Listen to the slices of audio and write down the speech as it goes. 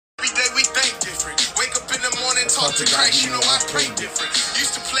talk to Christ, you know I pray different.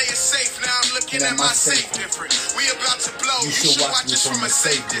 Used to play it safe, now I'm looking at my safe different. We about to blow, you should watch us from a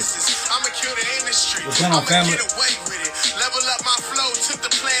safe distance. I'ma kill the industry, I'ma get away with it. Level up my flow, took the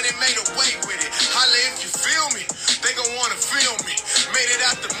plan and made away with it. Holla if you feel me, they gon' wanna feel me. Made it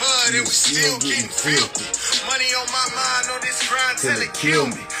out the mud and we still getting filthy. Money on my mind, on this grind till it kill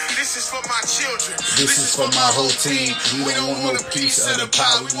me. This is for my children, this is for my whole team. We don't want no piece of the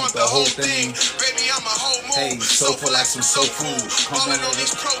pie, we want the whole thing. Baby, I'm a whole mood, hey, soulful like some soul food. Calling on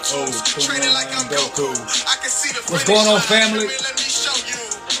these pro tools, training like I'm Goku. I can see the what's going on, family? Let me show you.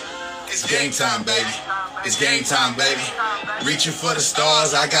 It's game time, baby. It's game time, baby. Reaching for the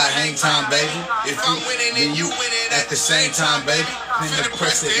stars, I got hang time, baby. If I'm winning and you winning at the same time, baby. Finna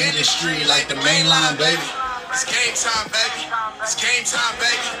press the industry like the main line, baby. It's game time, baby. It's game time,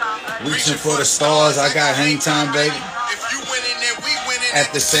 baby. Reaching for the stars, I got hang time, baby. If you winning and we winning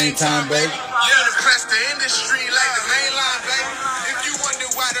at the same time, baby. Yeah, press the industry like the main line, baby. If you wonder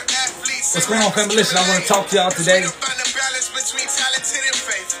why the athletes. What's going on, family? Listen, I want to talk to y'all today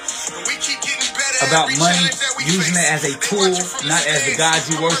about money, using it as a tool, not as the God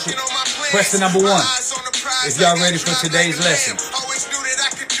you worship. Press the number 1 if y'all ready for today's lesson.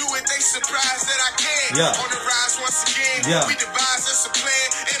 Yeah. Yeah. We devise us a plan,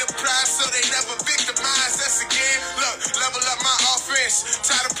 enterprise, so they never victimize us again. Look, level up my offense,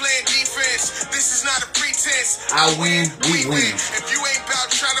 tired of playing defense. This is not a pretense. I win, we win. If you ain't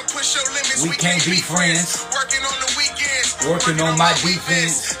about trying to push your limits, we can't be friends. Working on the weekends, working on my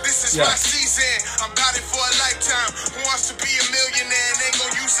defense. This is my season. I'm about it for a lifetime. Who wants to be a millionaire and ain't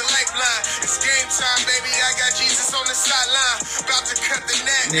gonna use a lifeline? It's game time, baby. I got Jesus on the sideline, about to cut the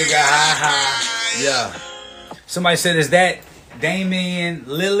net, nigga. Yeah. Somebody said, is that Damian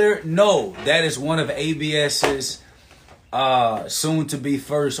Lillard? No, that is one of ABS's soon-to-be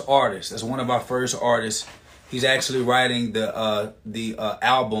first artists. That's one of our first artists. He's actually writing the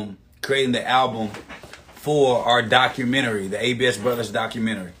album, creating the album for our documentary, the ABS Brothers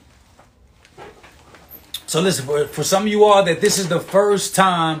documentary. So listen, for some of you all that this is the first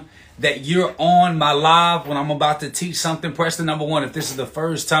time that you're on my live when I'm about to teach something, press the number 1 if this is the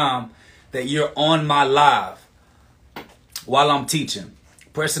first time that you're on my live while I'm teaching.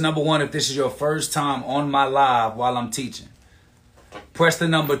 Press the number 1 if this is your first time on my live while I'm teaching. Press the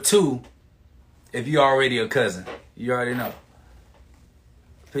number 2 if you're already a cousin. You already know.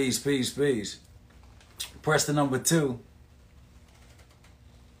 Peace, peace, peace. Press the number 2.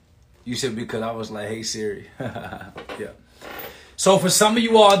 You said because I was like, hey Siri. Yeah. So for some of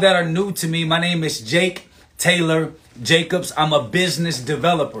you all that are new to me, my name is Jake Taylor Jacobs. I'm a business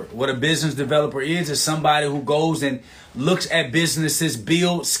developer. What a business developer is somebody who goes and looks at businesses,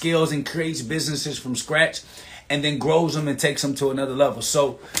 builds, scales, and creates businesses from scratch, and then grows them and takes them to another level.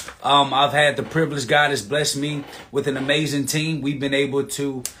 So I've had the privilege. God has blessed me with an amazing team. We've been able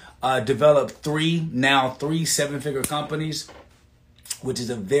to develop 3 7-figure companies, which is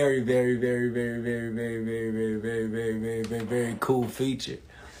a very, very, very, very, very, very, very, very, very, very, very, very, very cool feature.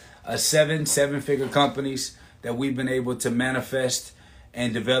 7-figure companies that we've been able to manifest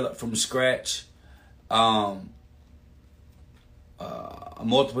and develop from scratch. A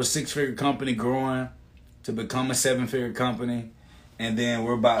multiple 6-figure company growing to become a 7-figure company. And then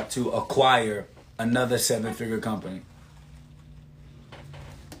we're about to acquire another 7-figure company.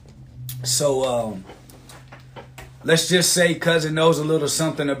 So, let's just say cousin knows a little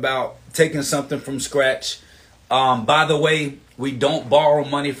something about taking something from scratch. By the way, we don't borrow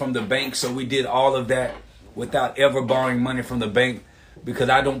money from the bank, so we did all of that without ever borrowing money from the bank, because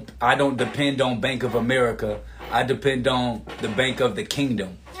I don't depend on Bank of America. I depend on the Bank of the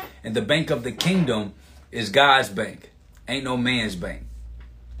Kingdom. And the Bank of the Kingdom is God's bank. Ain't no man's bank.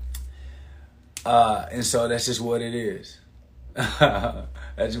 And so that's just what it is.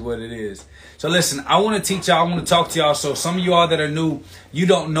 That's what it is. So listen, I want to teach y'all. I want to talk to y'all. So some of y'all that are new, you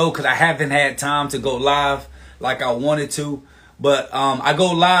don't know because I haven't had time to go live like I wanted to. But I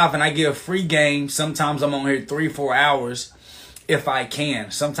go live and I get a free game. Sometimes I'm on here 3 or 4 hours if I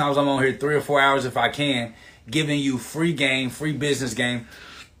can. Sometimes I'm on here 3 or 4 hours if I can, giving you free game, free business game,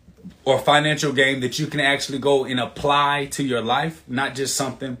 or financial game that you can actually go and apply to your life. Not just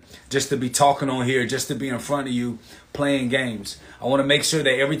something just to be talking on here, just to be in front of you playing games. I want to make sure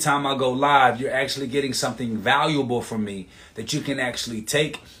that every time I go live, you're actually getting something valuable from me that you can actually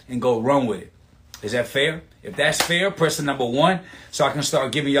take and go run with it. Is that fair? If that's fair, press the number 1 so I can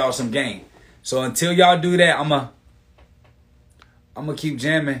start giving y'all some game. So until y'all do that, I'm gonna keep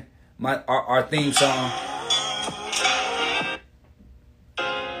jamming our theme song.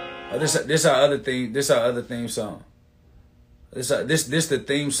 Oh, this our other theme. This our other theme song. This the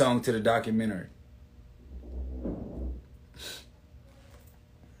theme song to the documentary.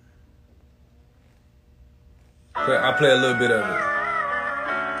 I'll play a little bit of it.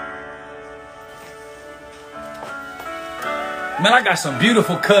 Man, I got some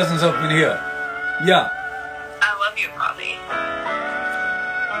beautiful cousins up in here. Yeah. I love you, Bobby.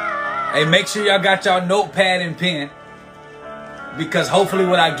 Hey, make sure y'all got y'all notepad and pen, because hopefully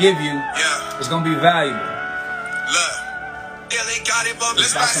what I give you is going to be valuable.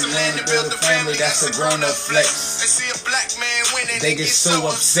 Let's buy some land and build a family. That's a grown-up flex. They see a black man winning, they get so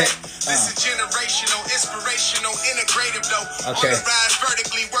upset. This is generational, inspirational, integrative though. Okay. On the rise,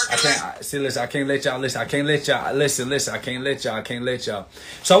 vertically working. I can't let y'all listen. I can't let y'all listen. I can't let y'all.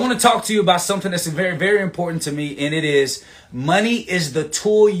 So I want to talk to you about something that's very, very important to me, and it is money is the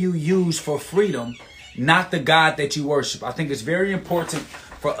tool you use for freedom, not the God that you worship. I think it's very important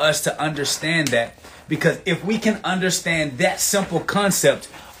for us to understand that. Because if we can understand that simple concept,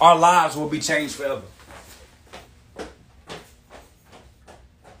 our lives will be changed forever.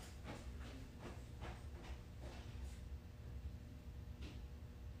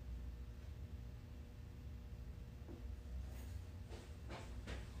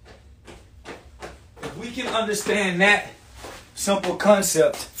 If we can understand that simple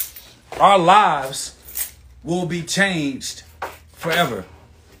concept, our lives will be changed forever.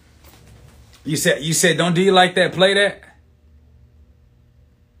 You said, don't do you like that? Play that.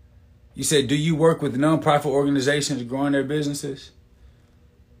 You said, do you work with nonprofit organizations growing their businesses?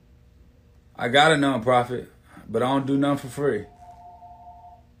 I got a nonprofit, but I don't do none for free.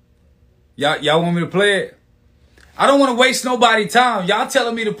 Y'all want me to play it? I don't want to waste nobody's time. Y'all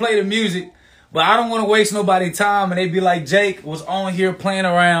telling me to play the music, but I don't want to waste nobody's time. And they be like, Jake was on here playing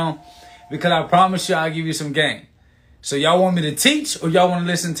around, because I promise you I'll give you some game. So y'all want me to teach, or y'all want to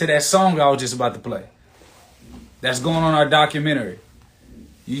listen to that song I was just about to play? That's going on our documentary.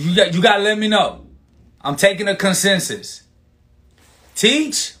 You got to let me know. I'm taking a consensus.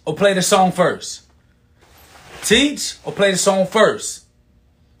 Teach or play the song first? Teach or play the song first?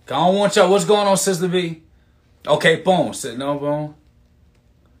 I don't want y'all. What's going on, Sister B? Okay, boom. Said no, boom.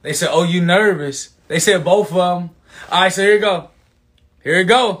 They said, oh, you nervous? They said both of them. All right, so here we go. Here we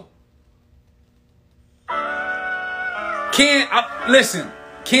go. Ken,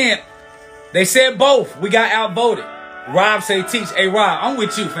 they said both. We got outvoted. Rob say teach. Hey, Rob, I'm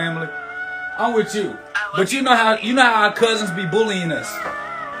with you, family. I'm with you. But you know how our cousins be bullying us.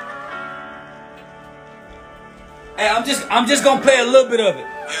 Hey, I'm just gonna play a little bit of it.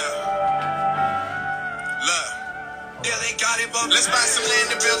 They got it, but let's buy some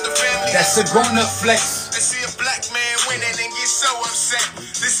land and build a family. That's a grown-up flex. They see a black man winning and get so upset.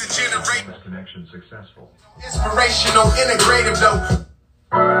 This is generation connection successful. Inspirational, integrative though.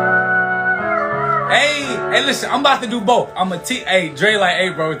 Hey, listen, I'm about to do both. I'm a teach. Hey, Dre like, hey,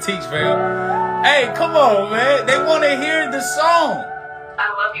 bro, teach, fam. Hey, come on, man. They want to hear the song. I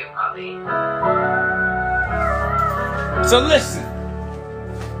love you, Bobby. So listen.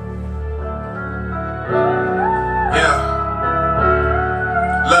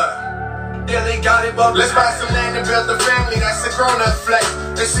 They got it, but let's buy some land and build a family. That's a grown-up flex.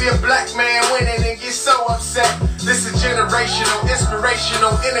 They see a black man winning and get so upset. This is generational,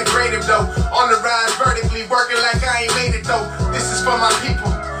 inspirational, integrative though. On the rise, vertically working like I ain't made it though. This is for my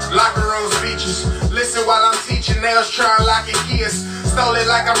people. Locker rooms, beaches. Listen while I'm teaching, nails trying like it gears. Stole it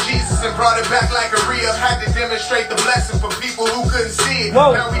like I'm Jesus and brought it back like a re-up. Had to demonstrate the blessing for people who couldn't see it.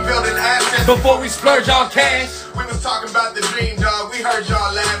 Whoa. Now we building assets before we splurge on cash. We was talking about the dream, dog. We heard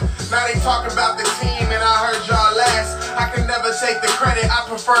y'all laugh. Now they talking about the team and I heard y'all last. I can never take the credit. I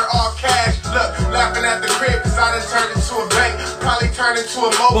prefer all cash. Look, laughing at the crib cause I done turned into a bank. Probably turned into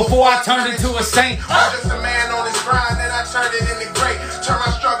a mobile before I turned into a saint. I'm just a man on his grind and I turned it into great. Turn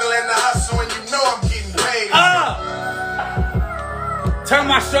my struggle into hustle and you know I'm getting paid. Turn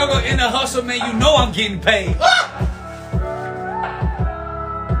my struggle into hustle, man. You know I'm getting paid.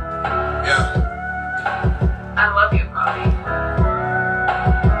 Yeah. I love you, Bobby.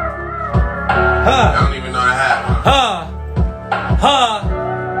 I don't even know how to have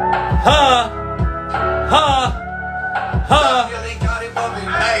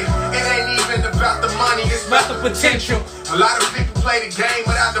Hey, it ain't even about the money, it's about the potential. A lot of people play the game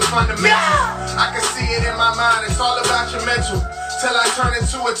without the fundamentals. I can see it in my mind, it's all about your mental. Till I turn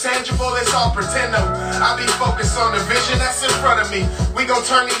into a tangible, it's all pretend though. I be focused on the vision that's in front of me. We gon'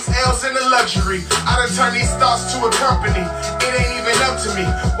 turn these L's into luxury. I done turn these thoughts to a company. It ain't even up to me.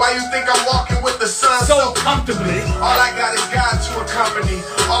 Why you think I'm walking with the sun so comfortably? All I got is God to accompany.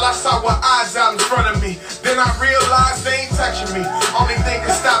 All I saw were eyes out in front of me. Then I realized they ain't touching me. Only thing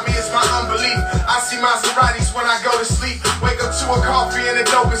can stop me is my unbelief. I see Maseratis when I go to sleep. Wake up to a coffee and the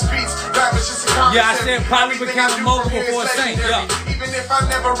dopest beats. Rap is just a conversation. Yeah, I said probably became a mogul before a saint. Yeah. Even even if I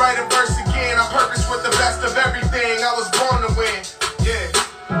never write a verse again, I purpose with the best of everything. I was born to win. Yeah.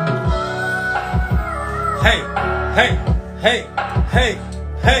 Hey, hey, hey, hey,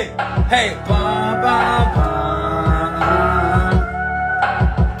 hey, hey. Ba, ba, ba.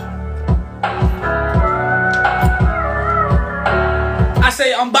 I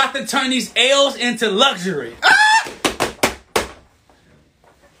say I'm about to turn these L's into luxury. Ah!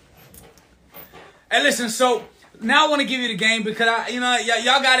 Hey, listen, so now I want to give you the game because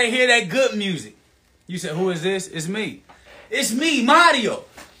y'all got to hear that good music. You said, who is this? It's me. It's me, Mario.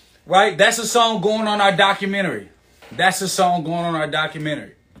 Right? That's a song going on our documentary. That's a song going on our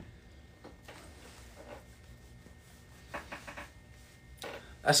documentary.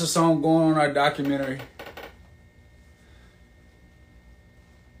 That's a song going on our documentary.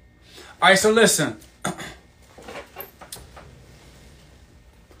 All right, so listen.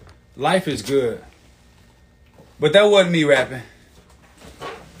 Life is good. But that wasn't me rapping.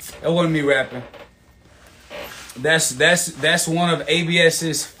 That wasn't me rapping. That's one of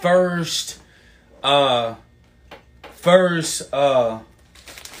ABS's first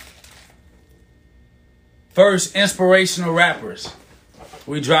inspirational rappers.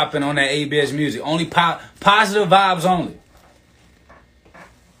 We dropping on that ABS music. Only positive vibes only.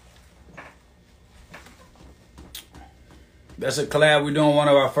 That's a collab we're doing, one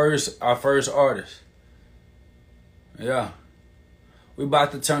of our first artists. Yeah. We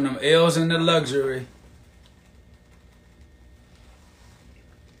about to turn them L's into luxury.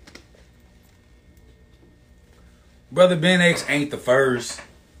 Brother Ben X ain't the first.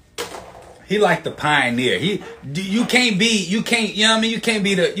 He like the pioneer. You can't, you know what I mean? You can't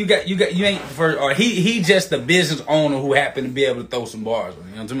be you ain't the first, or he just the business owner who happened to be able to throw some bars on.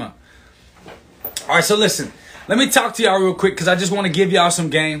 You know what I'm talking about? All right, so listen. Let me talk to y'all real quick because I just want to give y'all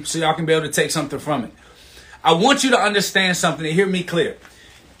some game so y'all can be able to take something from it. I want you to understand something and hear me clear.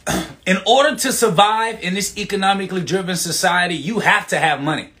 In order to survive in this economically driven society, you have to have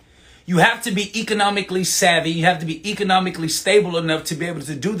money. You have to be economically savvy. You have to be economically stable enough to be able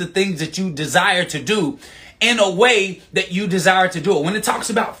to do the things that you desire to do in a way that you desire to do it. When it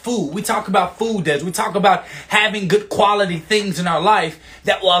talks about food, we talk about food deserts. We talk about having good quality things in our life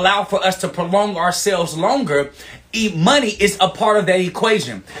that will allow for us to prolong ourselves longer. Money is a part of that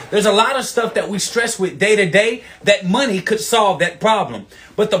equation. There's a lot of stuff that we stress with day to day that money could solve that problem.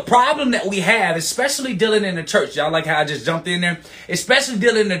 But the problem that we have, especially dealing in the church, y'all like how I just jumped in there, especially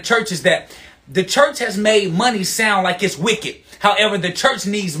dealing in the church, is that the church has made money sound like it's wicked. However, the church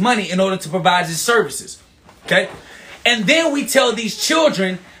needs money in order to provide its services. Okay. And then we tell these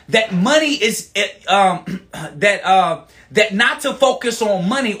children that money is that not to focus on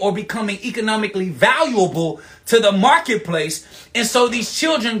money or becoming economically valuable to the marketplace. And so these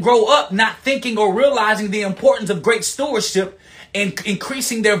children grow up not thinking or realizing the importance of great stewardship and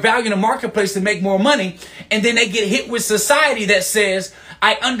increasing their value in the marketplace to make more money. And then they get hit with society that says,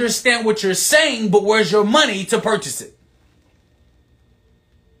 I understand what you're saying, but where's your money to purchase it?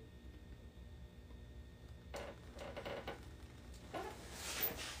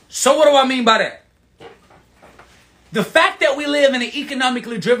 So what do I mean by that? The fact that we live in an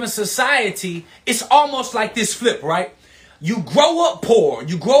economically driven society, it's almost like this flip, right? You grow up poor,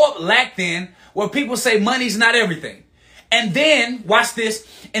 you grow up lacked in, where people say money's not everything. And then, watch this,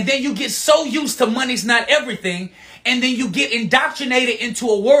 and then you get so used to money's not everything, and then you get indoctrinated into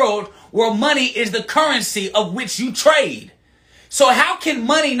a world where money is the currency of which you trade. So how can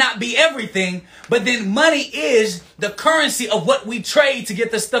money not be everything, but then money is the currency of what we trade to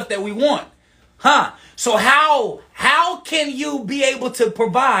get the stuff that we want? So how can you be able to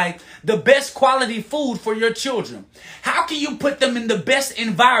provide the best quality food for your children? How can you put them in the best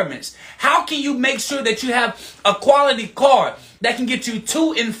environments? How can you make sure that you have a quality car that can get you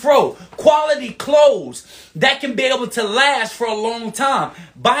to and fro? Quality clothes that can be able to last for a long time.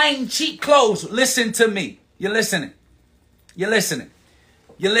 Buying cheap clothes. Listen to me. You're listening. You're listening.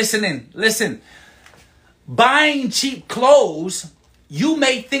 You're listening. Listen. Buying cheap clothes, you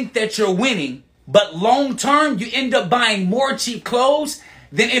may think that you're winning, but long term, you end up buying more cheap clothes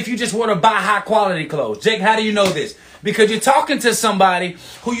than if you just were to buy high quality clothes. Jake, how do you know this? Because you're talking to somebody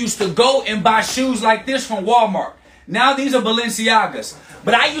who used to go and buy shoes like this from Walmart. Now these are Balenciagas.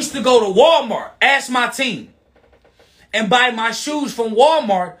 But I used to go to Walmart, ask my team, and buy my shoes from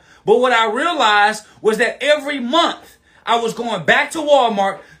Walmart. But what I realized was that every month I was going back to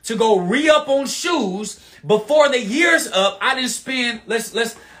Walmart to go re-up on shoes. Before the year's up, I didn't spend, let's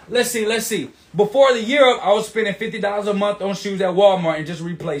see. Before the year up, I was spending $50 a month on shoes at Walmart and just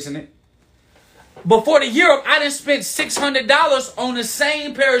replacing it. before the year up, I done spent $600 on the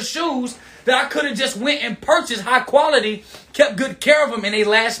same pair of shoes that I could have just went and purchased high quality, kept good care of them, and they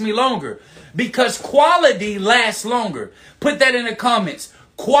last me longer. Because quality lasts longer. Put that in the comments.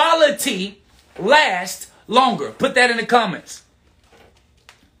 Quality lasts longer. Put that in the comments.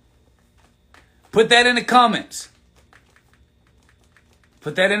 Put that in the comments.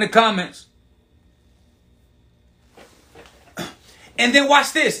 Put that in the comments. And then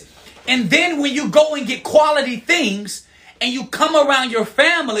watch this. And then when you go and get quality things and you come around your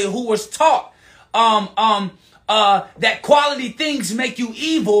family who was taught that quality things make you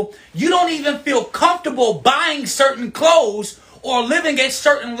evil, you don't even feel comfortable buying certain clothes or living a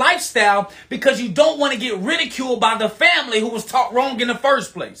certain lifestyle because you don't want to get ridiculed by the family who was taught wrong in the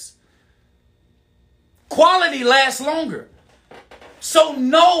first place. Quality lasts longer. So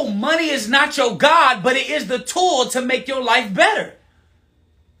no, money is not your God, but it is the tool to make your life better.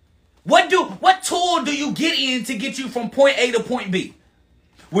 What tool do you get in to get you from point A to point B?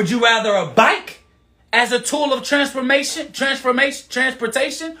 Would you rather a bike as a tool of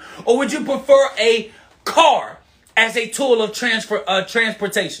transportation, or would you prefer a car as a tool of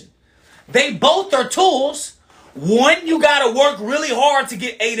transportation? They both are tools. One, you got to work really hard to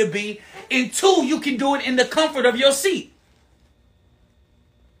get A to B, and two, you can do it in the comfort of your seat.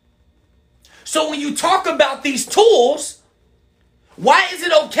 So when you talk about these tools, why is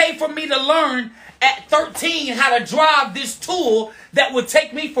it okay for me to learn at 13 how to drive this tool that would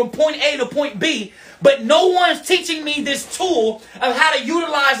take me from point A to point B, but no one's teaching me this tool of how to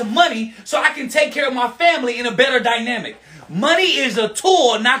utilize money so I can take care of my family in a better dynamic? Money is a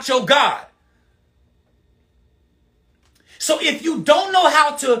tool, not your God. So if you don't know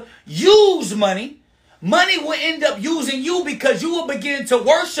how to use money, money will end up using you because you will begin to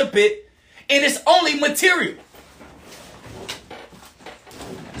worship it, and it's only material.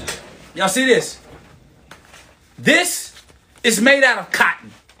 Y'all see this? This is made out of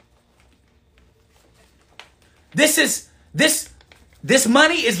cotton. This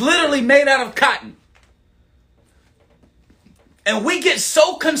money is literally made out of cotton. And we get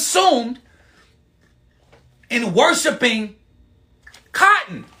so consumed in worshiping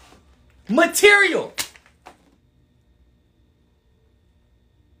cotton, material.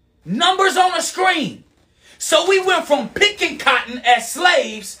 Numbers on a screen. So we went from picking cotton as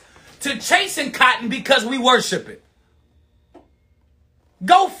slaves to chasing cotton because we worship it.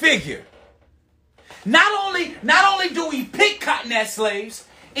 Go figure. Not only do we pick cotton as slaves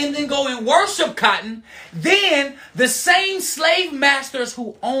and then go and worship cotton, then the same slave masters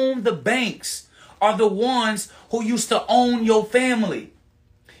who own the banks are the ones who used to own your family.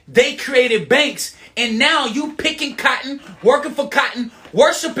 They created banks, and now you picking cotton, working for cotton,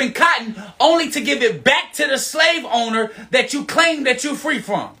 worshiping cotton, only to give it back to the slave owner that you claim that you're free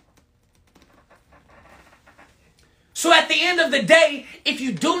from. So at the end of the day, if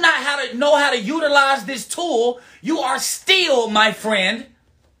you do not know how to utilize this tool, you are still, my friend,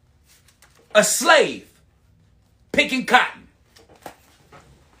 a slave picking cotton.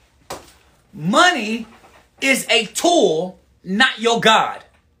 Money is a tool, not your God.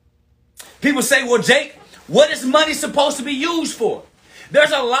 People say, well, Jake, what is money supposed to be used for?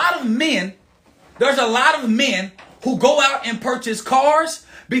 There's a lot of men who go out and purchase cars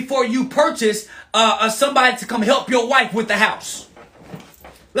before you purchase somebody to come help your wife with the house.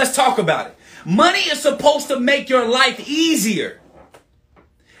 Let's talk about it. Money is supposed to make your life easier,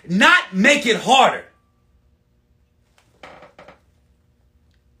 not make it harder.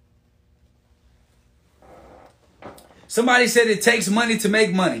 Somebody said it takes money to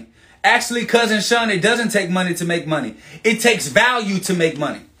make money. Actually, Cousin Sean, it doesn't take money to make money. It takes value to make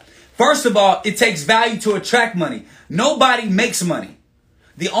money. First of all, it takes value to attract money. Nobody makes money.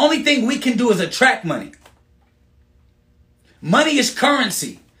 The only thing we can do is attract money. Money is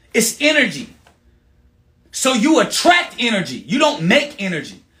currency. It's energy. So you attract energy. You don't make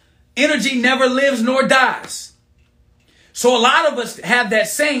energy. Energy never lives nor dies. So a lot of us have that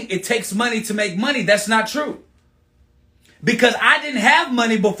saying, it takes money to make money. That's not true. Because I didn't have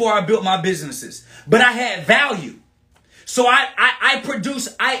money before I built my businesses, but I had value. So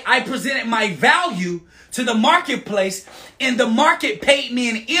I presented my value to the marketplace, and the market paid me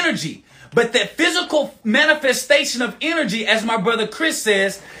in energy. But that physical manifestation of energy, as my brother Chris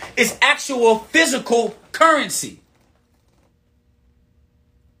says, is actual physical currency.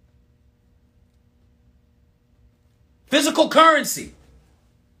 Physical currency.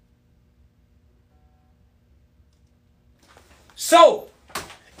 So,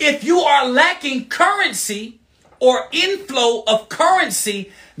 if you are lacking currency or inflow of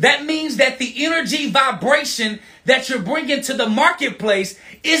currency, that means that the energy vibration that you're bringing to the marketplace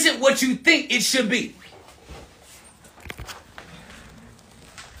isn't what you think it should be.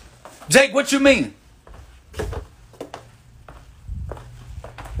 Jake, what you mean?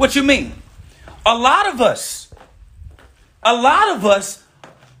 What you mean? A lot of us,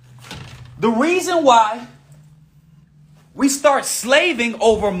 the reason why we start slaving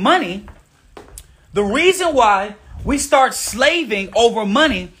over money,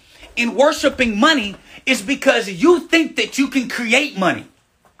 and worshiping money is because you think that you can create money.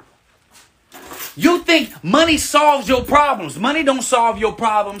 You think money solves your problems. Money don't solve your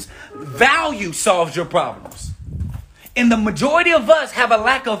problems. Value solves your problems. And the majority of us have a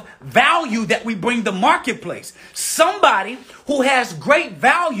lack of value that we bring to the marketplace. Somebody who has great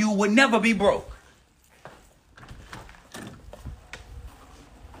value would never be broke.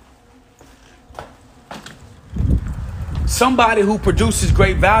 Somebody who produces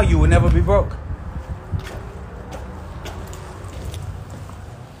great value will never be broke.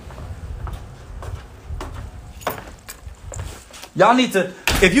 Y'all need to,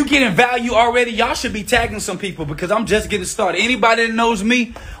 if you getting value already, y'all should be tagging some people, because I'm just getting started. Anybody that knows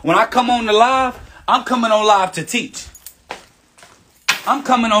me, when I come on the live, I'm coming on live to teach. I'm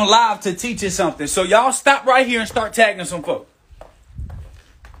coming on live to teach you something. So y'all stop right here and start tagging some folks.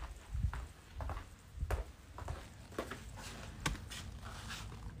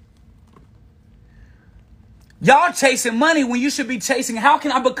 Y'all chasing money when you should be chasing, how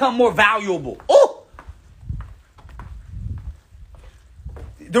can I become more valuable? Oh!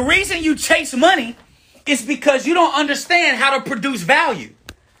 The reason you chase money is because you don't understand how to produce value.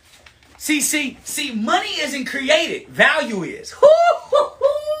 See, money isn't created. Value is.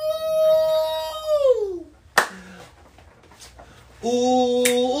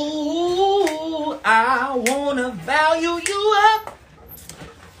 Ooh, I want to value you up.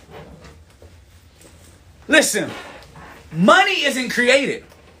 Listen, money isn't created.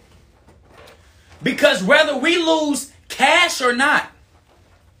 Because whether we lose cash or not,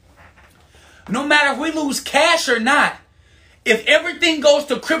 no matter if we lose cash or not, if everything goes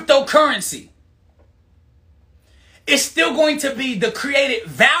to cryptocurrency, it's still going to be the created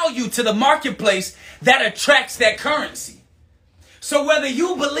value to the marketplace that attracts that currency. So whether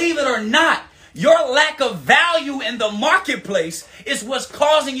you believe it or not, your lack of value in the marketplace is what's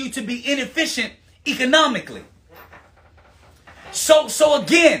causing you to be inefficient economically. So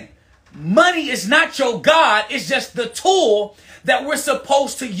again, money is not your God. It's just the tool that we're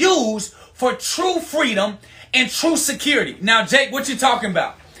supposed to use for true freedom and true security. Now, Jake, what you talking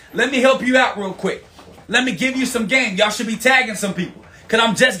about? Let me help you out real quick. Let me give you some game. Y'all should be tagging some people, because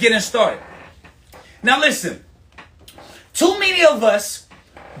I'm just getting started. Now, listen. Too many of us,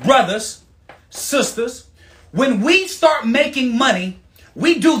 brothers, sisters, when we start making money,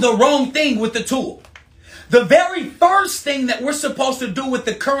 we do the wrong thing with the tool. The very first thing that we're supposed to do with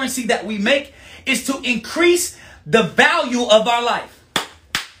the currency that we make is to increase the value of our life.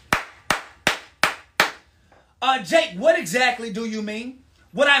 Jake, what exactly do you mean?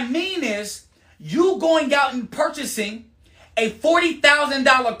 What I mean is you going out and purchasing a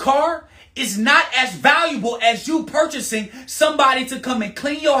 $40,000 car is not as valuable as you purchasing somebody to come and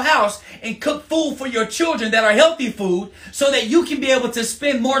clean your house and cook food for your children that are healthy food, so that you can be able to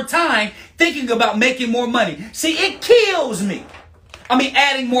spend more time thinking about making more money. See, it kills me. I mean,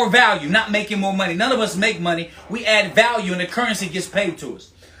 adding more value, not making more money. None of us make money. We add value and the currency gets paid to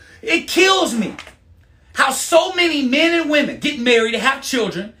us. It kills me how so many men and women get married and have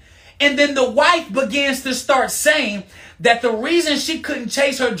children, and then the wife begins to start saying that the reason she couldn't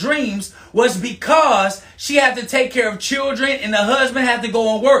chase her dreams was because she had to take care of children and the husband had to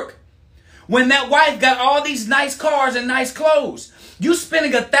go and work. When that wife got all these nice cars and nice clothes, you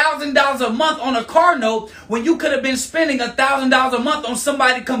spending $1,000 a month on a car note when you could have been spending $1,000 a month on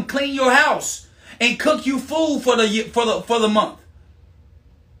somebody to come clean your house and cook you food for the month.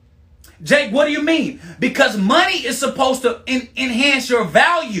 Jake, what do you mean? Because money is supposed to enhance your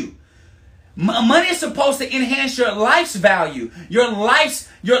value. Money is supposed to enhance your life's value, your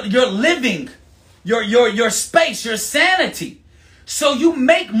living, your space, your sanity. So you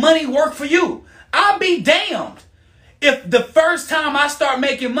make money work for you. I'll be damned if the first time I start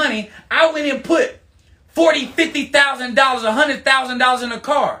making money, I went and put $40,000, $50,000, $100,000 in a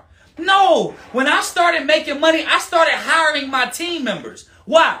car. No, when I started making money, I started hiring my team members.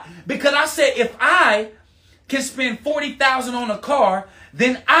 Why? Because I said, if I can spend $40,000 on a car,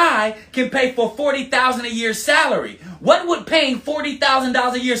 then I can pay for $40,000 a year salary. What would paying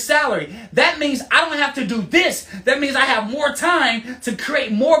 $40,000 a year salary? That means I don't have to do this. That means I have more time to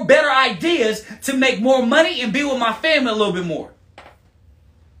create more better ideas to make more money and be with my family a little bit more.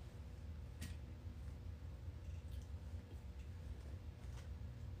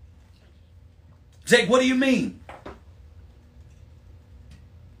 Jake, what do you mean?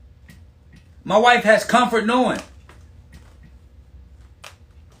 My wife has comfort knowing.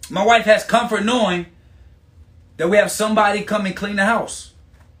 My wife has comfort knowing that we have somebody come and clean the house.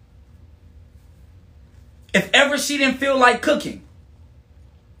 If ever she didn't feel like cooking,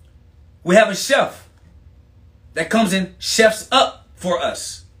 we have a chef that comes and chefs up for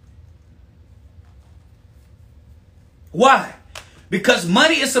us. Why? Because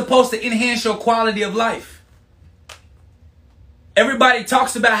money is supposed to enhance your quality of life. Everybody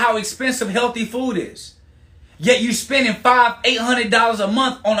talks about how expensive healthy food is. Yet you spending $500-800 a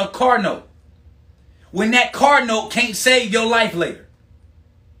month on a car note, when that car note can't save your life later.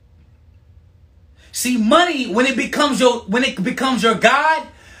 See, money, when it becomes your God,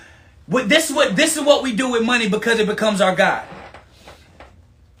 this is what we do with money, because it becomes our God.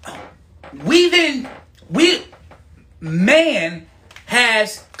 Man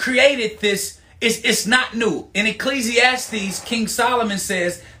has created this. It's not new. In Ecclesiastes, King Solomon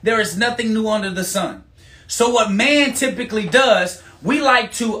says there is nothing new under the sun. So what man typically does, we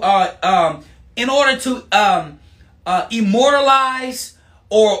like to, in order to immortalize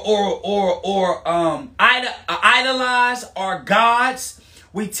or idolize our gods,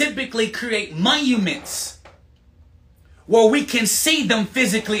 we typically create monuments where we can see them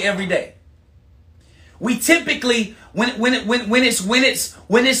physically every day. We typically, when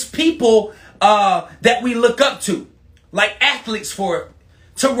it's people that we look up to, like athletes,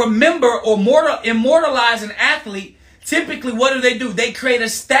 to remember or immortalize an athlete, typically what do? They create a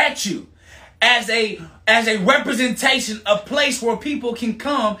statue as a representation, a place where people can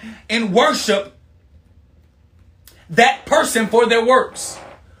come and worship that person for their works.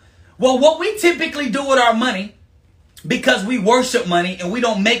 Well, what we typically do with our money, because we worship money and we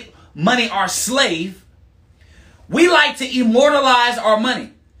don't make money our slave, we like to immortalize our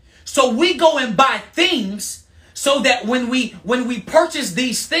money. So we go and buy things so that when we purchase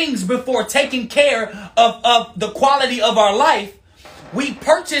these things before taking care of the quality of our life, we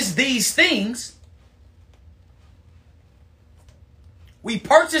purchase these things. We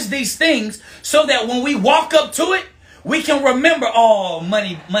purchase these things so that when we walk up to it, we can remember, oh,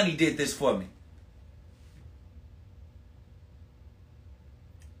 money did this for me.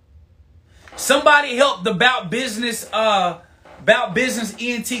 Somebody helped the About Business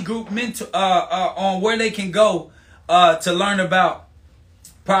ENT group mentor on where they can go to learn about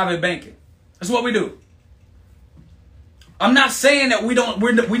private banking. That's what we do. I'm not saying that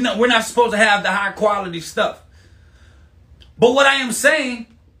we're not supposed to have the high quality stuff. But what I am saying,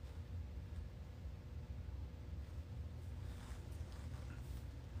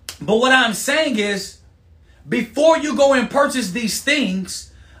 is, before you go and purchase these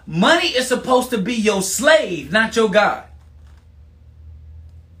things, money is supposed to be your slave, not your God.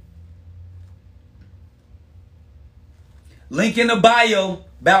 Link in the bio,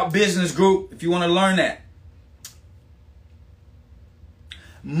 About Business group, if you want to learn that.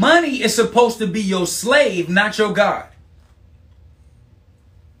 Money is supposed to be your slave, not your God.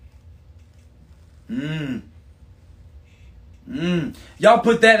 Y'all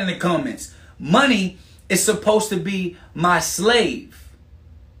put that in the comments. Money is supposed to be my slave,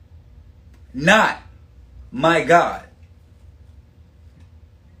 not my God.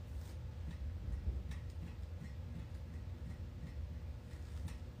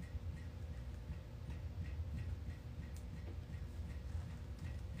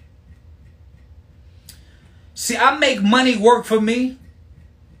 See, I make money work for me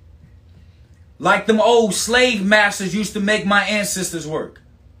like them old slave masters used to make my ancestors work.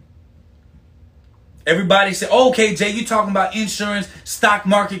 Everybody said, oh, okay, Jay, you talking about insurance, stock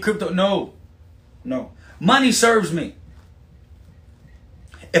market, crypto. No. Money serves me.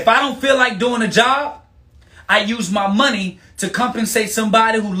 If I don't feel like doing a job, I use my money to compensate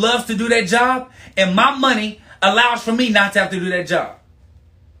somebody who loves to do that job, and my money allows for me not to have to do that job.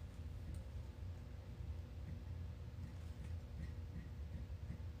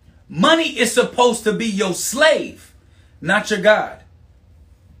 Money is supposed to be your slave, not your God.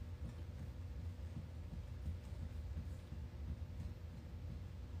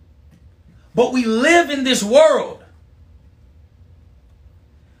 But we live in this world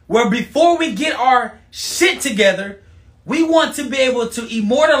where before we get our shit together, we want to be able to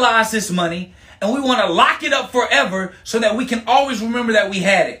immortalize this money and we want to lock it up forever so that we can always remember that we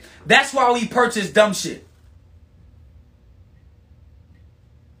had it. That's why we purchase dumb shit.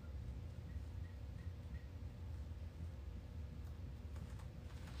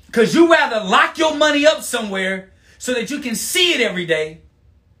 Because you rather lock your money up somewhere so that you can see it every day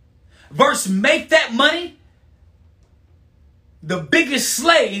versus make that money the biggest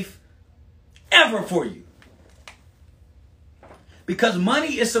slave ever for you. Because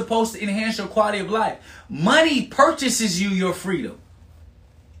money is supposed to enhance your quality of life. Money purchases you your freedom.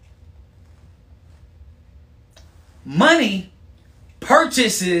 Money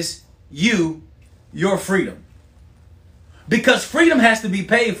purchases you your freedom. Because freedom has to be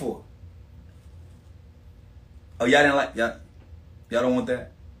paid for. Oh, y'all didn't like, y'all don't want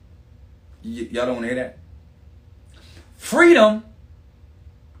that? Y'all don't want to hear that? Freedom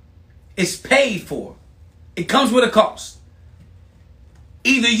is paid for. It comes with a cost.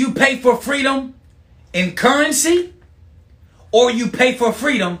 Either you pay for freedom in currency or you pay for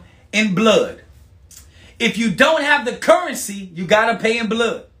freedom in blood. If you don't have the currency, you got to pay in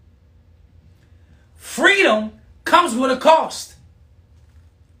blood. Freedom comes with a cost.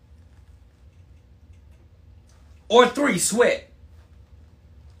 Or 3, sweat.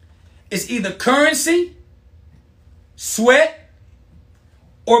 It's either currency, sweat,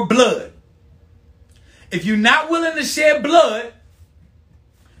 or blood. If you're not willing to shed blood,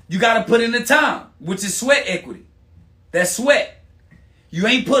 you got to put in the time, which is sweat equity. That's sweat. You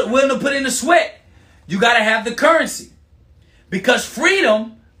ain't willing to put in the sweat. You got to have the currency. Because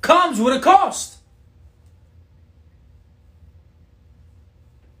freedom comes with a cost.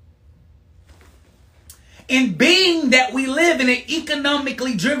 In being that we live in an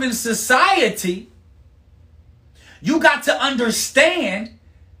economically driven society, you got to understand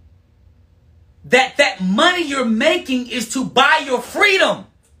that that money you're making is to buy your freedom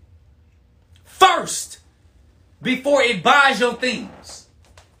first before it buys your things.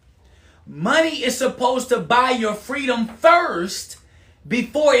 Money is supposed to buy your freedom first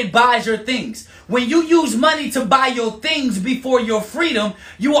before it buys your things. When you use money to buy your things before your freedom,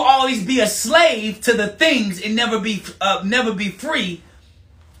 you will always be a slave to the things and never be free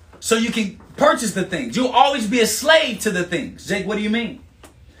so you can purchase the things. You'll always be a slave to the things. Jake, what do you mean?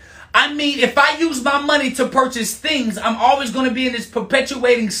 I mean, if I use my money to purchase things, I'm always going to be in this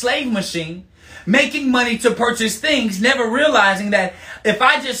perpetuating slave machine, making money to purchase things, never realizing that if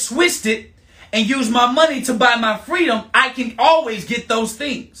I just switched it and use my money to buy my freedom, I can always get those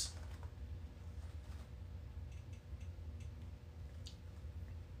things.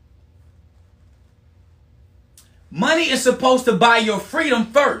 Money is supposed to buy your freedom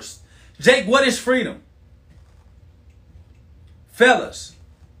first. Jake, what is freedom? Fellas.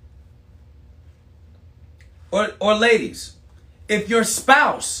 Or ladies. If your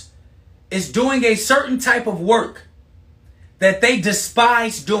spouse is doing a certain type of work that they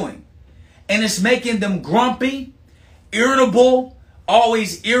despise doing, and it's making them grumpy, irritable,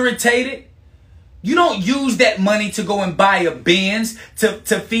 always irritated, you don't use that money to go and buy a Benz to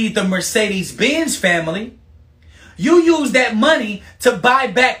feed the Mercedes-Benz family. You use that money to buy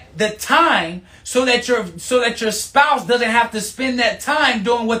back the time so that your spouse doesn't have to spend that time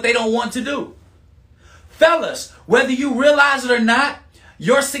doing what they don't want to do. Fellas, whether you realize it or not,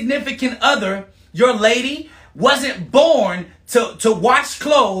 your significant other, your lady, wasn't born to wash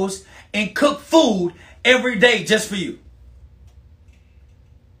clothes and cook food every day just for you.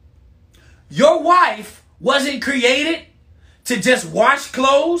 Your wife wasn't created to just wash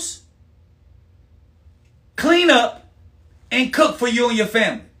clothes, clean up, and cook for you and your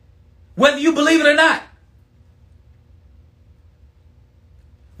family. Whether you believe it or not.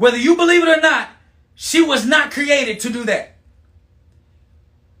 Whether you believe it or not, she was not created to do that.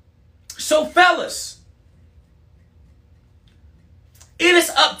 So fellas, it is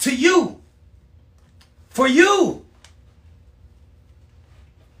up to you. For you.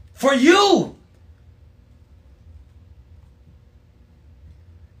 For you.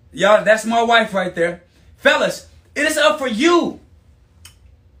 Y'all, that's my wife right there. Fellas, it is up for you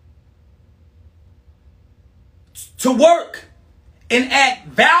to work and add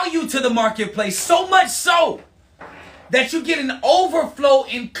value to the marketplace, so much so that you get an overflow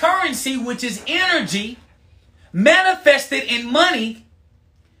in currency, which is energy, manifested in money,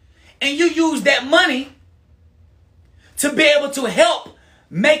 and you use that money to be able to help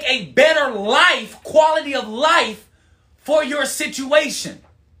make a better life, quality of life for your situation.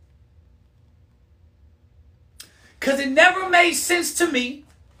 Because it never made sense to me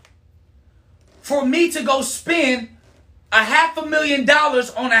for me to go spend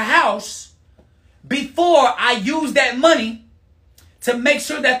 $500,000 on a house before I use that money to make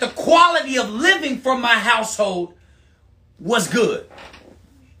sure that the quality of living for my household was good.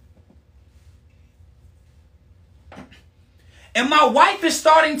 And my wife is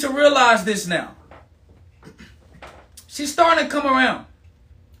starting to realize this now. She's starting to come around.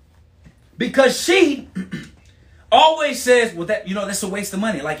 Because she always says, well, that, you know, that's a waste of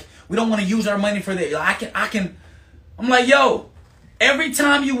money. Like, we don't want to use our money for that. I'm like, yo, every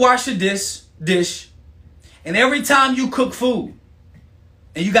time you wash a dish, and every time you cook food,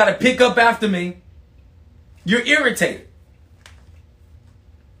 and you got to pick up after me, you're irritated.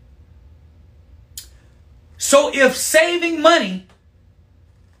 So if saving money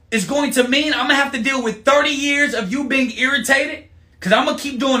is going to mean I'm going to have to deal with 30 years of you being irritated because I'm going to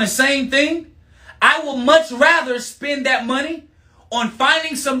keep doing the same thing, I will much rather spend that money on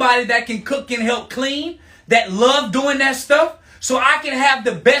finding somebody that can cook and help clean, that love doing that stuff, so I can have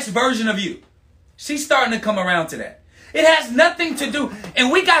the best version of you. She's starting to come around to that. It has nothing to do.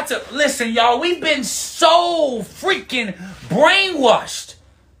 And we got to, listen, y'all, we've been so freaking brainwashed.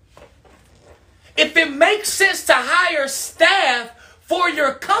 If it makes sense to hire staff for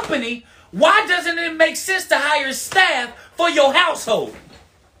your company, why doesn't it make sense to hire staff for your household?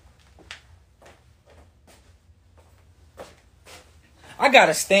 I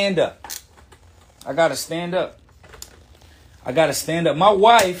gotta stand up. I gotta stand up. I gotta stand up. My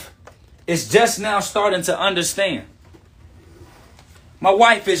wife is just now starting to understand. My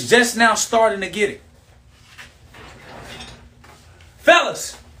wife is just now starting to get it.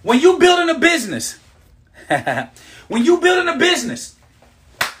 Fellas, when you building a business,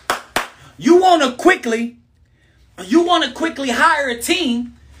 you want to quickly hire a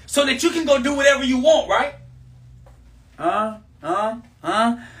team so that you can go do whatever you want, right?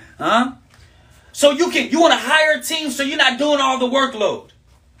 So you want to hire a team so you're not doing all the workload.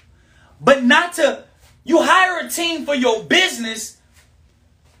 But you hire a team for your business,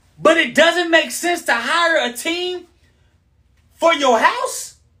 but it doesn't make sense to hire a team for your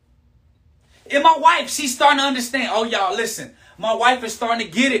house? And my wife, she's starting to understand. Oh, y'all, listen. My wife is starting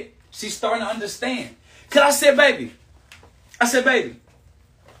to get it. She's starting to understand. Because I said, baby,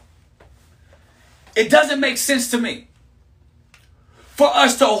 it doesn't make sense to me for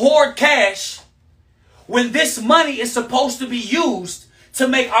us to hoard cash when this money is supposed to be used to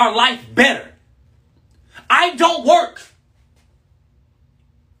make our life better. I don't work.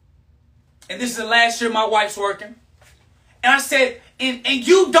 And this is the last year my wife's working. And I said, and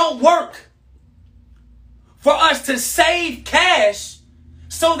you don't work for us to save cash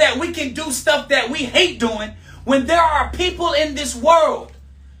so that we can do stuff that we hate doing when there are people in this world.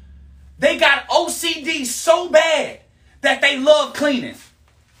 They got OCD so bad that they love cleaning.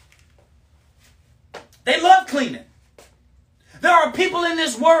 They love cleaning. There are people in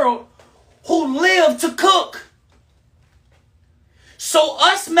this world who live to cook. So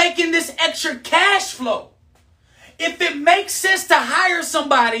us making this extra cash flow, if it makes sense to hire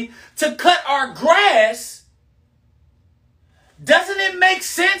somebody to cut our grass, doesn't it make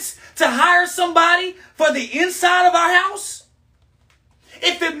sense to hire somebody for the inside of our house?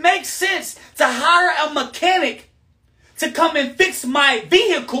 If it makes sense to hire a mechanic to come and fix my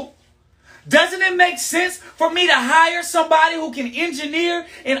vehicle, doesn't it make sense for me to hire somebody who can engineer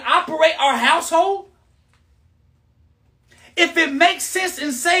and operate our household? If it makes sense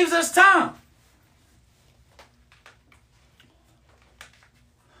and saves us time.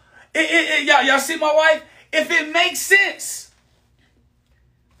 Y'all see my wife? If it makes sense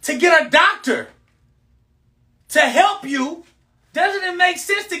to get a doctor to help you, doesn't it make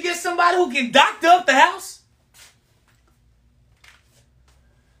sense to get somebody who can doctor up the house?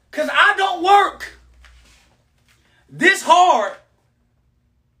 Because I don't work this hard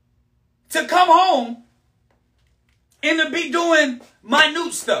to come home and to be doing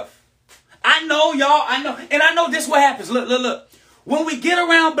minute stuff. I know, y'all. I know. And I know this is what happens. Look. When we get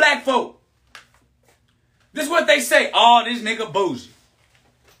around black folk, this is what they say. Oh, this nigga bougie.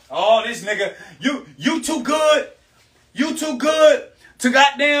 Oh, this nigga, you too good. You too good to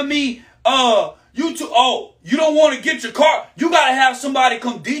goddamn me. You don't want to get your car. You got to have somebody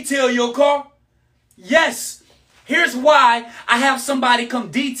come detail your car. Yes. Here's why I have somebody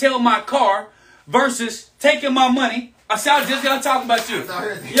come detail my car versus taking my money. I said I was just gonna talk about you.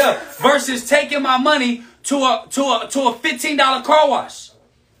 Yeah. Versus taking my money to a $15 car wash.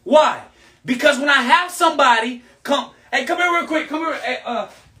 Why? Because when I have somebody come, hey, come here real quick. Come here.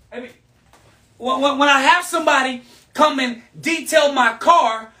 Hey, when I have somebody come and detail my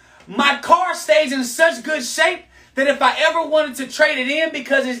car stays in such good shape that if I ever wanted to trade it in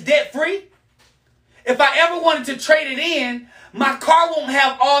because it's debt free, if I ever wanted to trade it in, my car won't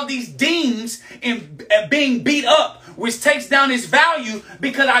have all these dings and being beat up which takes down its value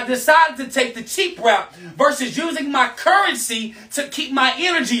because I decided to take the cheap route versus using my currency to keep my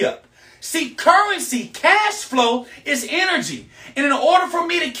energy up. See, currency, cash flow is energy. And in order for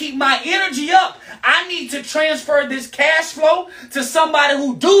me to keep my energy up, I need to transfer this cash flow to somebody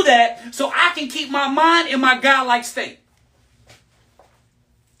who do that so I can keep my mind in my God-like state.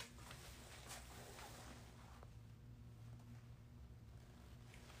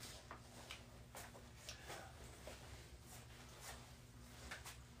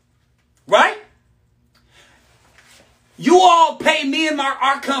 Right? You all pay me and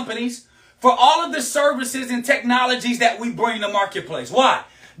our companies for all of the services and technologies that we bring to the marketplace. Why?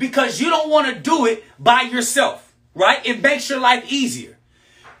 Because you don't want to do it by yourself, right? It makes your life easier.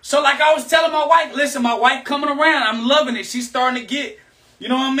 So like I was telling my wife, listen, my wife coming around, I'm loving it. She's starting to get, you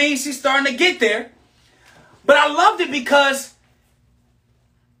know what I mean? She's starting to get there. But I loved it because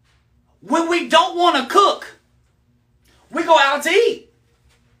when we don't want to cook, we go out to eat.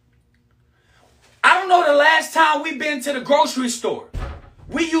 I don't know the last time we've been to the grocery store.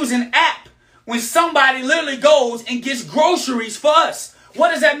 We use an app when somebody literally goes and gets groceries for us.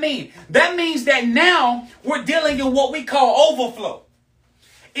 What does that mean? That means that now we're dealing in what we call overflow.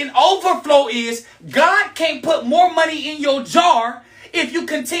 And overflow is God can't put more money in your jar if you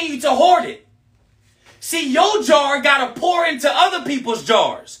continue to hoard it. See, your jar got to pour into other people's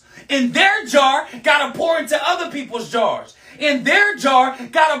jars. And their jar got to pour into other people's jars. And their jar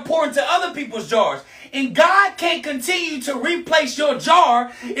got to pour into other people's jars. And God can't continue to replace your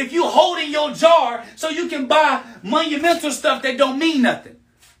jar if you hold in your jar so you can buy monumental stuff that don't mean nothing.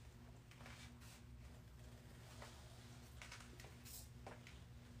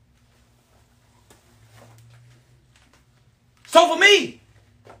 So for me,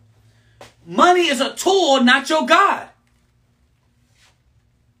 money is a tool, not your God.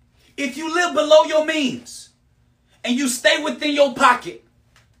 If you live below your means and you stay within your pocket,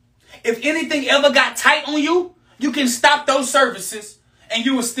 if anything ever got tight on you, you can stop those services and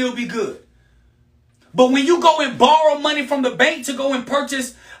you will still be good. But when you go and borrow money from the bank to go and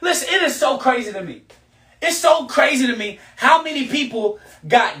purchase, listen, it is so crazy to me. It's so crazy to me how many people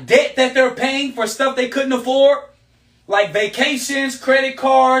got debt that they're paying for stuff they couldn't afford, like vacations, credit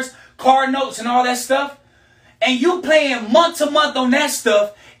cards, car notes, and all that stuff. And you paying month to month on that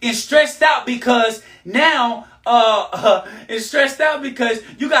stuff and stressed out because now it's stressed out because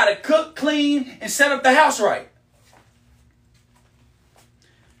you got to cook, clean, and set up the house right.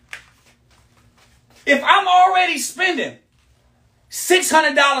 If I'm already spending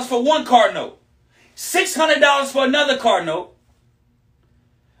 $600 for one car note, $600 for another car note,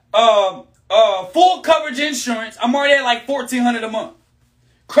 full coverage insurance, I'm already at like $1,400 a month.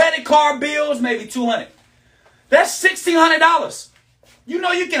 Credit card bills, maybe $200. That's $1,600. You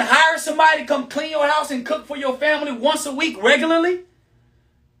know you can hire somebody to come clean your house and cook for your family once a week regularly?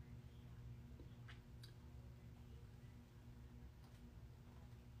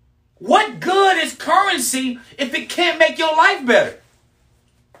 What good is currency if it can't make your life better?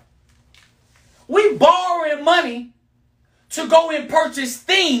 We borrowing money to go and purchase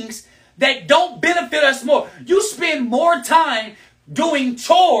things that don't benefit us more. You spend more time doing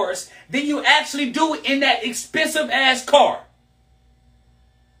chores than you actually do in that expensive ass car.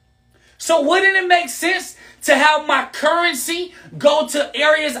 So wouldn't it make sense to have my currency go to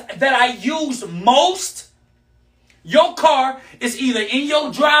areas that I use most? Your car is either in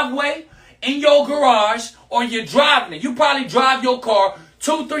your driveway, in your garage, or you're driving it. You probably drive your car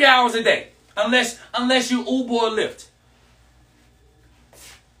 2-3 hours a day, unless you Uber or Lyft.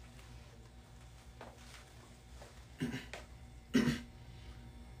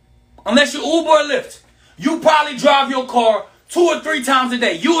 Unless you Uber or Lyft, you probably drive your car 2 or 3 times a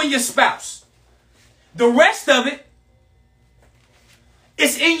day, you and your spouse. The rest of it,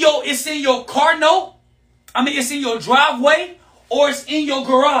 it's in your car note. It's in your driveway or it's in your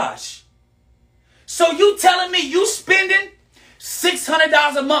garage. So you telling me you spending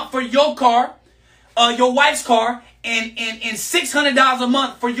 $600 a month for your car, your wife's car, and $600 a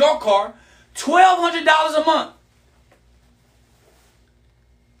month for your car, $1,200 a month.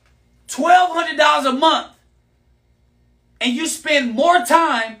 $1,200 a month. And you spend more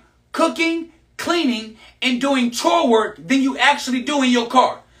time cooking, cleaning, and doing chore work than you actually do in your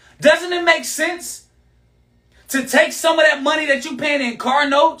car. Doesn't it make sense to take some of that money that you paying in car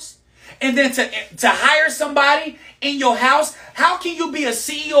notes and then to hire somebody in your house? How can you be a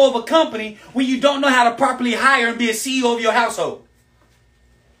CEO of a company when you don't know how to properly hire and be a CEO of your household?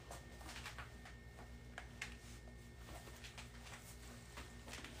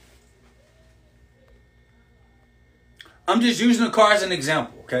 I'm just using the car as an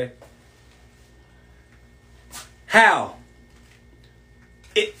example, okay? How?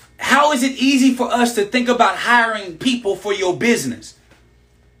 How is it easy for us to think about hiring people for your business?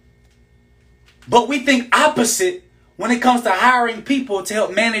 But we think opposite when it comes to hiring people to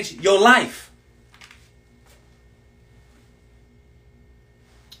help manage your life.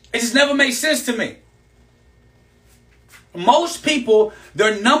 It just never made sense to me. Most people,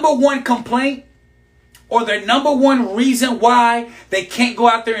 their number one complaint or their number one reason why they can't go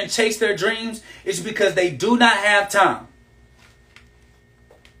out there and chase their dreams is because they do not have time.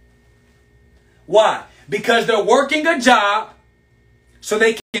 Why? Because they're working a job so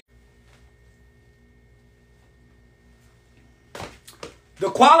they can. The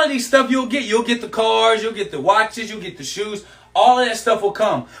quality stuff you'll get the cars, you'll get the watches, you'll get the shoes. All of that stuff will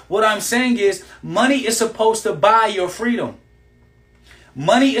come. What I'm saying is money is supposed to buy your freedom.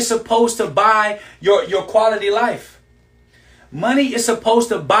 Money is supposed to buy your quality life. Money is supposed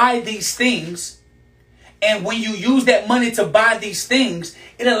to buy these things. And when you use that money to buy these things,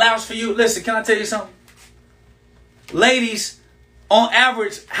 it allows for you. Listen, can I tell you something? Ladies, on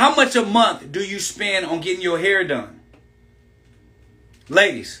average, how much a month do you spend on getting your hair done?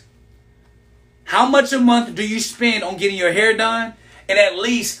 Ladies, how much a month do you spend on getting your hair done and at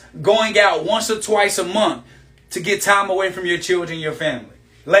least going out once or twice a month to get time away from your children and your family?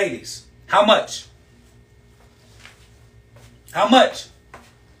 Ladies, how much? How much?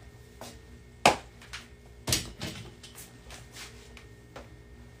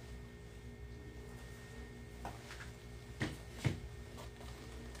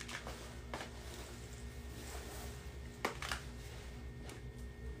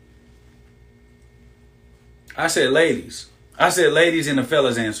 I said ladies. I said ladies and the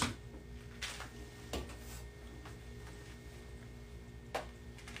fellas answer.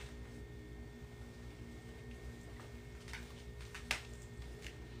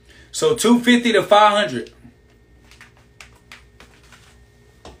 So 250 to 500.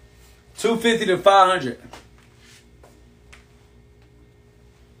 250 to 500.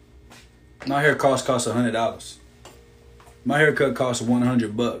 My hair costs $100. My haircut costs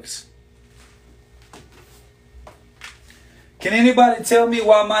 $100. Can anybody tell me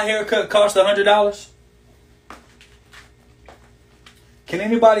why my haircut costs $100? Can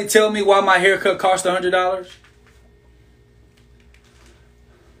anybody tell me why my haircut costs $100?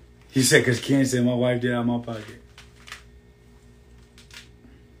 He said, because Ken said my wife did out of my pocket.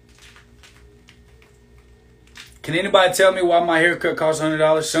 Can anybody tell me why my haircut costs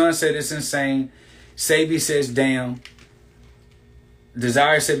 $100? Sean said it's insane. Sabi says, damn.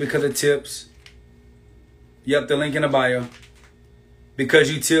 Desire said because of tips. Yep, the link in the bio.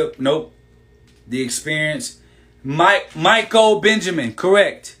 Because you tip, nope. The experience. Michael Benjamin,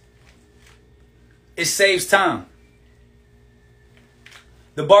 correct. It saves time.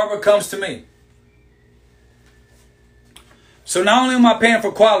 The barber comes to me. So not only am I paying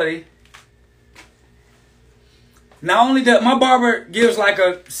for quality, not only that my barber gives like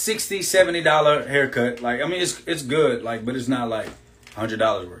a $60, $70 haircut. Like, I mean, it's good, like, but it's not like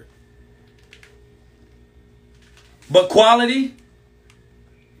 $100 worth. But quality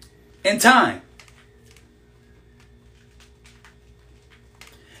and time.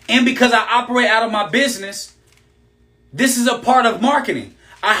 And because I operate out of my business, this is a part of marketing.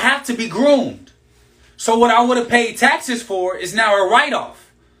 I have to be groomed. So what I would have paid taxes for is now a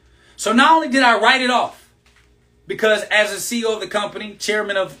write-off. So not only did I write it off, because as a CEO of the company,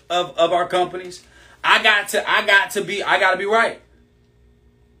 chairman of our companies, I got to be right.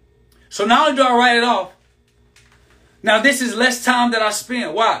 So not only do I write it off, now this is less time that I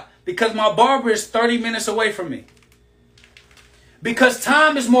spend. Why? Because my barber is 30 minutes away from me. Because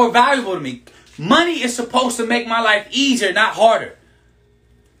time is more valuable to me. Money is supposed to make my life easier, not harder.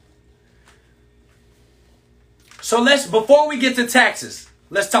 So before we get to taxes,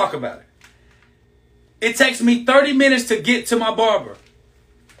 let's talk about it. It takes me 30 minutes to get to my barber.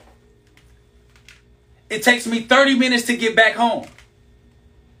 It takes me 30 minutes to get back home.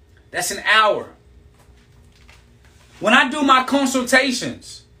 That's an hour. When I do my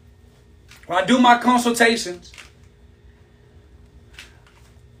consultations, I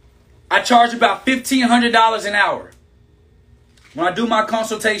charge about $1,500 an hour. When I do my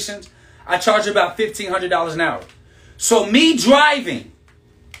consultations, I charge about $1,500 an hour. So me driving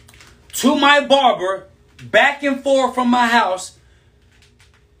to my barber back and forth from my house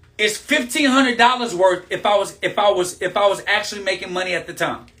is $1,500 worth if I was actually making money at the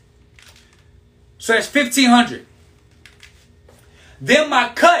time. So that's $1,500. Then my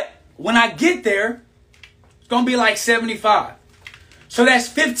cut when I get there, it's gonna be like $75. So that's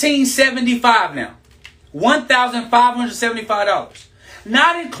 $1,575 now. $1,575.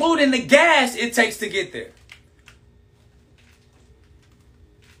 Not including the gas it takes to get there.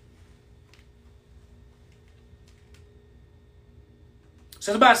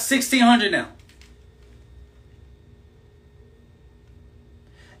 So it's about $1,600 now.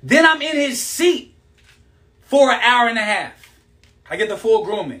 Then I'm in his seat for an hour and a half. I get the full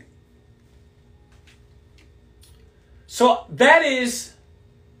grooming. So that is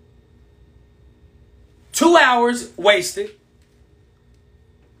 2 hours wasted.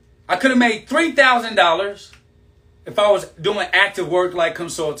 I could have made $3,000 if I was doing active work like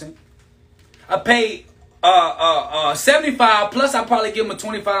consulting. I paid $75 plus I probably give him a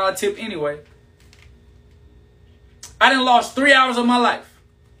 $25 tip anyway. I done lost 3 hours of my life.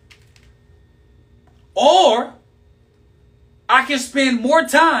 Or I can spend more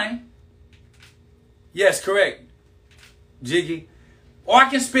time. Yes, correct, Jiggy. Or I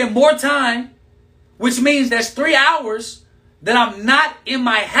can spend more time, which means that's 3 hours that I'm not in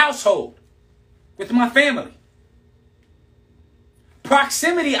my household with my family.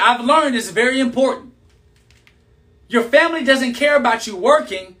 Proximity, I've learned, is very important. Your family doesn't care about you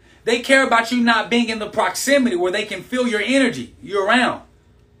working. They care about you not being in the proximity where they can feel your energy. You're around.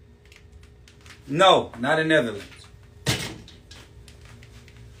 No, not in Netherlands.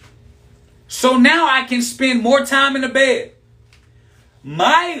 So now I can spend more time in the bed.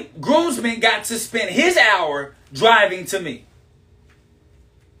 My groomsman got to spend his hour driving to me.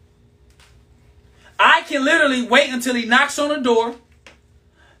 I can literally wait until he knocks on the door,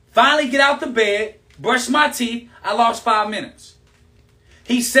 finally get out the bed, brush my teeth. I lost 5 minutes.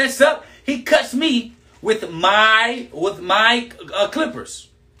 He sets up, he cuts me with my clippers.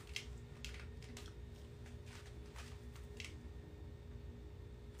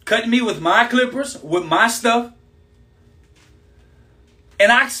 Cutting me with my clippers, with my stuff.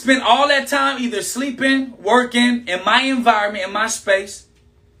 And I spent all that time either sleeping, working, in my environment, in my space.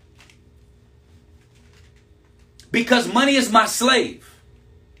 Because money is my slave.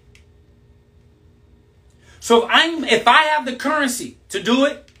 So if I have the currency to do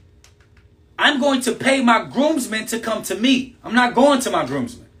it, I'm going to pay my groomsmen to come to me. I'm not going to my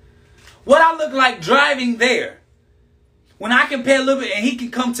groomsmen. What I look like driving there, when I can pay a little bit and he can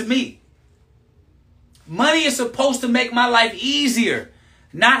come to me. Money is supposed to make my life easier,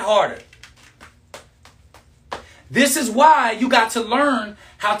 not harder. This is why you got to learn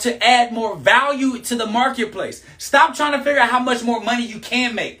how to add more value to the marketplace. Stop trying to figure out how much more money you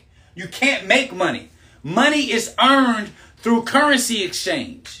can make. You can't make money. Money is earned through currency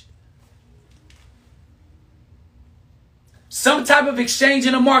exchange. Some type of exchange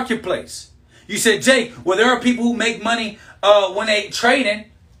in the marketplace. You said, Jake, well, there are people who make money when they trading.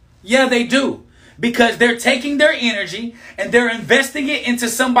 Yeah, they do. Because they're taking their energy and they're investing it into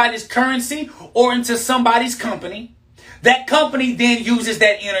somebody's currency or into somebody's company. That company then uses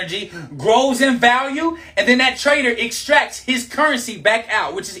that energy, grows in value, and then that trader extracts his currency back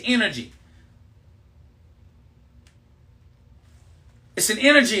out, which is energy. It's an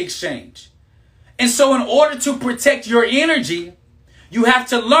energy exchange. And so in order to protect your energy, you have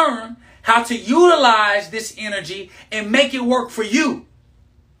to learn how to utilize this energy and make it work for you.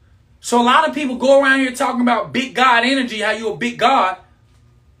 So a lot of people go around here talking about big God energy, how you're a big God.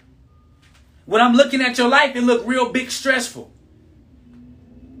 When I'm looking at your life, it look real big stressful.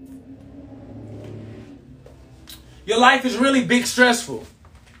 Your life is really big stressful.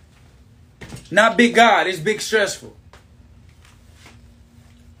 Not big God, it's big stressful.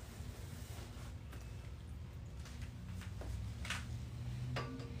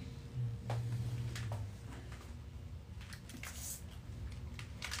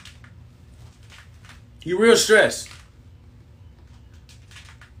 You're real stressed.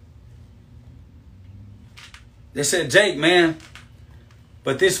 They said, Jake, man,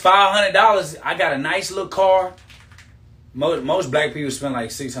 but this $500, I got a nice little car. Most black people spend like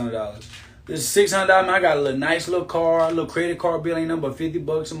 $600. This is $600, man, I got a little nice little car, a little credit card bill ain't nothing but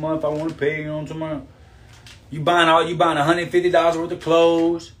 $50 a month. I want to pay, you know, tomorrow. You buying $150 worth of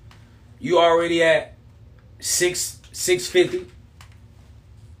clothes. You already at $650,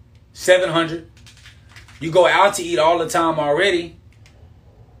 $700. You go out to eat all the time already.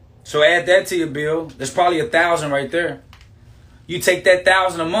 So add that to your bill. There's probably $1,000 right there. You take that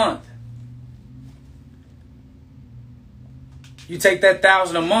 $1,000 a month. You take that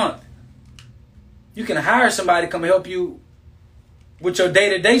 $1,000 a month. You can hire somebody to come help you with your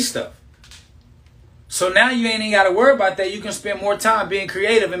day-to-day stuff. So now you ain't even got to worry about that. You can spend more time being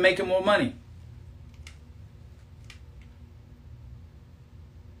creative and making more money.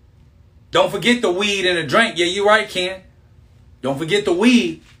 Don't forget the weed and the drink. Yeah, you're right, Ken. Don't forget the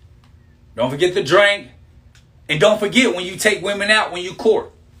weed. Don't forget the drink. And don't forget when you take women out when you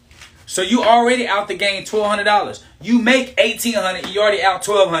court. So you already out the game $1,200. You make $1,800. You already out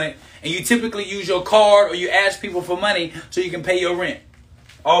 $1,200. And you typically use your card or you ask people for money so you can pay your rent.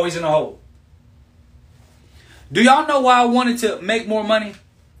 Always in the hole. Do y'all know why I wanted to make more money?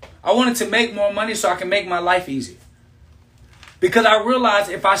 I wanted to make more money so I can make my life easier. Because I realized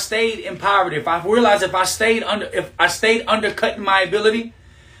if I stayed in poverty, if I stayed undercutting my ability,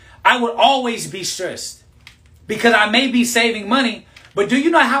 I would always be stressed. Because I may be saving money, but do you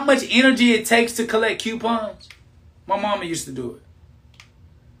know how much energy it takes to collect coupons? My mama used to do it.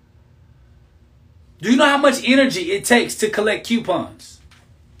 Do you know how much energy it takes to collect coupons?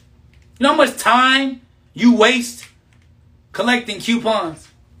 You know how much time you waste collecting coupons?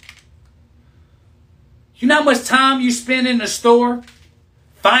 You know how much time you spend in the store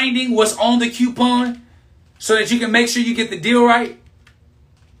finding what's on the coupon so that you can make sure you get the deal right?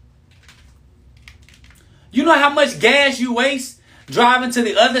 You know how much gas you waste driving to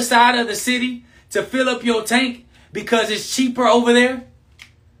the other side of the city to fill up your tank because it's cheaper over there?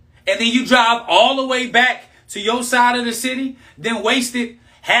 And then you drive all the way back to your side of the city, then wasted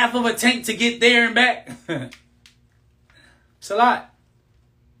half of a tank to get there and back? It's a lot.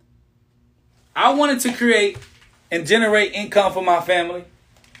 I wanted to create and generate income for my family.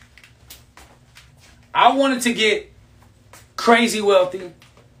 I wanted to get crazy wealthy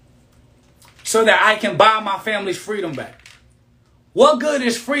so that I can buy my family's freedom back. What good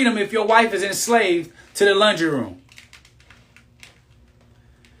is freedom if your wife is enslaved to the laundry room?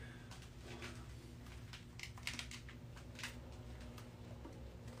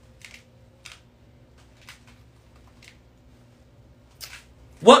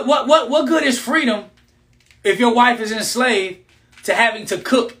 What good is freedom if your wife is enslaved to having to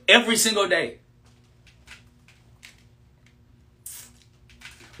cook every single day?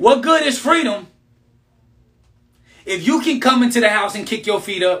 What good is freedom if you can come into the house and kick your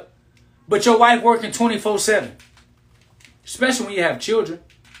feet up, but your wife working 24/7? Especially when you have children.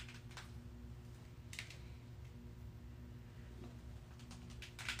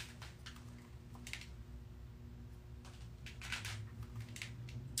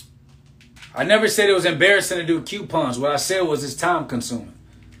 I never said it was embarrassing to do coupons. What I said was it's time consuming.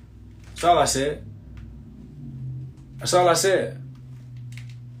 That's all I said. That's all I said.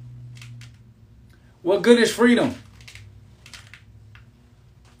 What good is freedom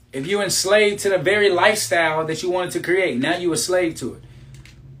if you're enslaved to the very lifestyle that you wanted to create? Now you're a slave to it.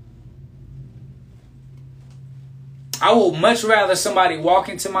 I would much rather somebody walk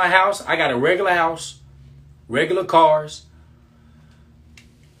into my house. I got a regular house, regular cars,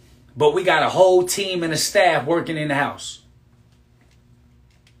 but we got a whole team and a staff working in the house.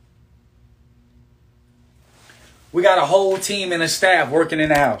 We got a whole team and a staff working in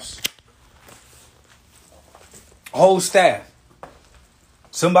the house. Whole staff.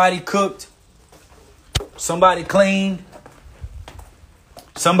 Somebody cooked. Somebody cleaned.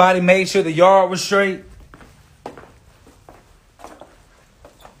 Somebody made sure the yard was straight.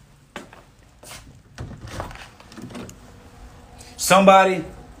 Somebody,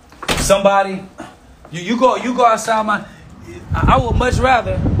 you go outside my, I would much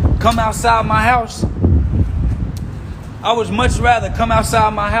rather come outside my house. I would much rather come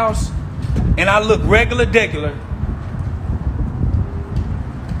outside my house and I look regular,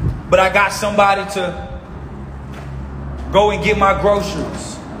 but I got somebody to go and get my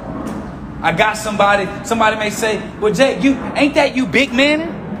groceries. I got somebody may say, well, Jake, ain't that you big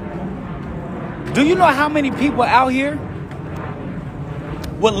man? Do you know how many people out here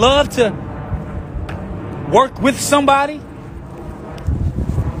would love to work with somebody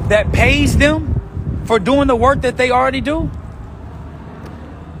that pays them for doing the work that they already do?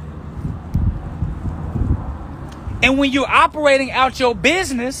 And when you're operating out your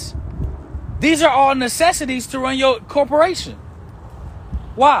business, these are all necessities to run your corporation.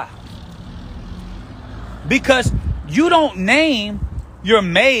 Why? Because you don't name your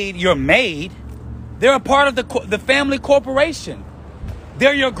maid. They're a part of the family corporation.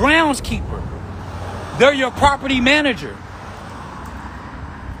 They're your groundskeeper. They're your property manager.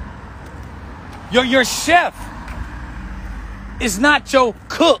 Your chef is not your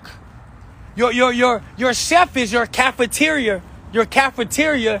cook. Your chef is your cafeteria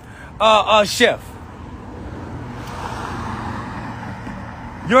chef.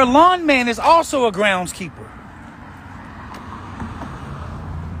 Your lawn man is also a groundskeeper.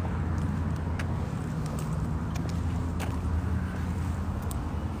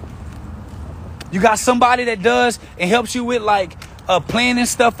 You got somebody that does and helps you with like planning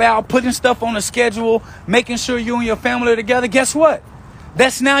stuff out, putting stuff on a schedule, making sure you and your family are together. Guess what?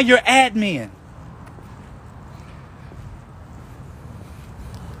 That's now your admin.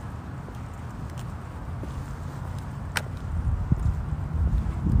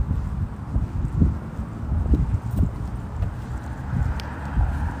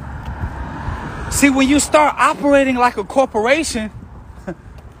 See, when you start operating like a corporation,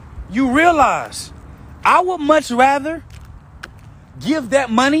 you realize I would much rather give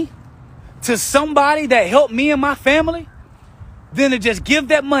that money to somebody that helped me and my family than to just give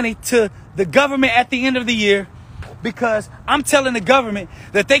that money to the government at the end of the year, because I'm telling the government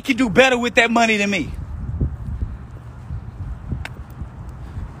that they can do better with that money than me.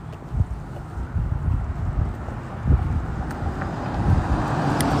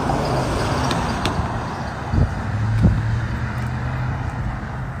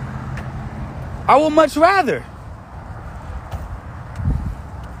 I would much rather.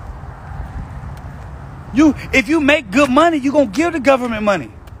 If you make good money, you're going to give the government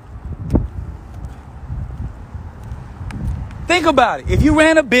money. Think about it. If you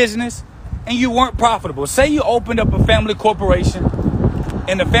ran a business and you weren't profitable, say you opened up a family corporation,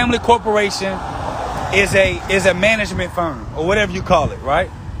 and the family corporation is a management firm, or whatever you call it, right?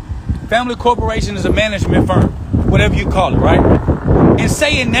 Family corporation is a management firm, whatever you call it, right? And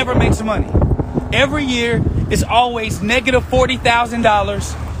say it never makes money. Every year it's always negative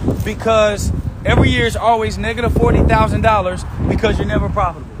 $40,000 because every year is always negative $40,000 because you're never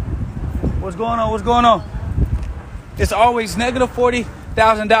profitable. What's going on? What's going on? It's always negative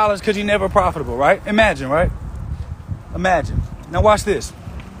 $40,000 because you're never profitable, right? Imagine, right? Imagine. Now watch this.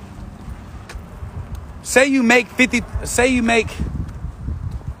 Say you make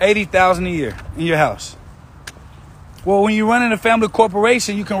 $80,000 a year in your house. Well, when you're running a family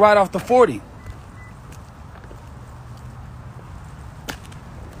corporation, you can write off the 40.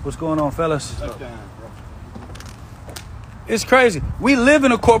 What's going on, fellas? It's crazy. We live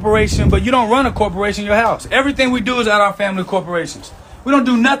in a corporation, but you don't run a corporation in your house. Everything we do is at our family corporations. We don't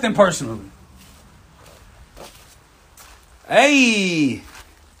do nothing personally. Hey,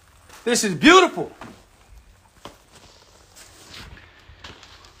 this is beautiful.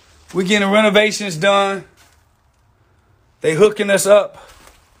 We're getting renovations done. They hooking us up.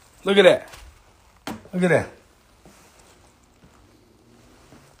 Look at that. Look at that.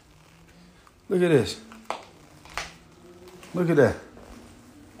 Look at this. Look at that.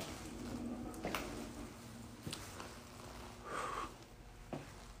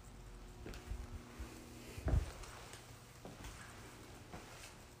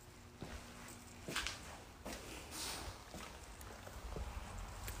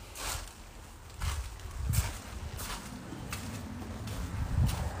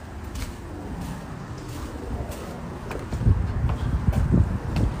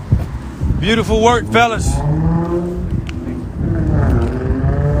 Beautiful work, fellas.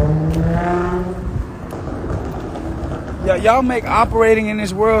 Yeah, y'all make operating in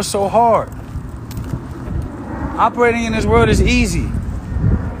this world so hard. Operating in this world is easy.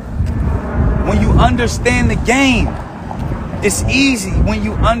 When you understand the game, it's easy when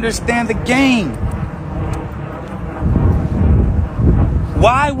you understand the game.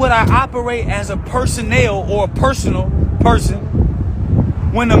 Why would I operate as a personnel or a personal person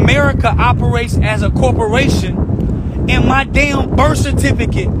when America operates as a corporation and my damn birth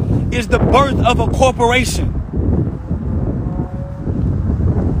certificate is the birth of a corporation?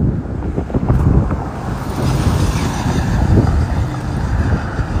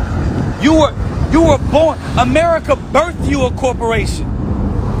 You were born, America birthed you a corporation.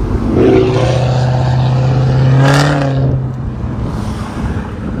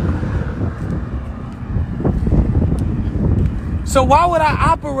 So why would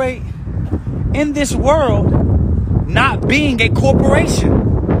I operate in this world not being a corporation?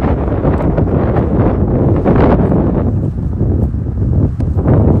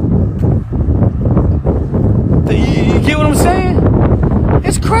 You get what I'm saying?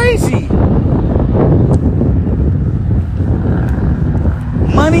 It's crazy.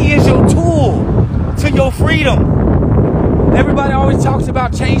 Money is your tool to your freedom. Everybody always talks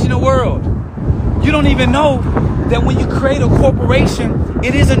about changing the world. You don't even know that when you create a corporation,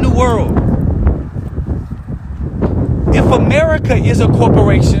 it is a new world. If America is a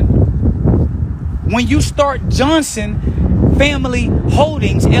corporation, when you start Johnson Family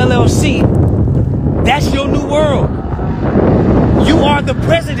Holdings, LLC, that's your new world. You are the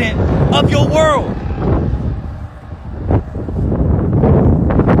president of your world.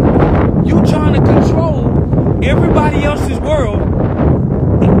 You trying to control everybody else's world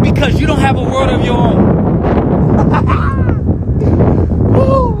because you don't have a world of your own.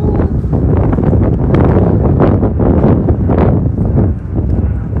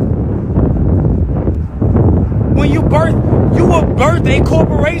 When you will birth a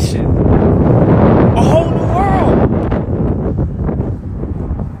corporation, a whole new world.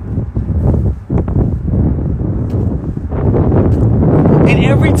 And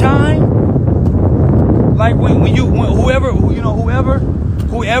every time Like when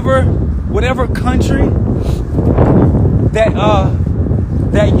whatever country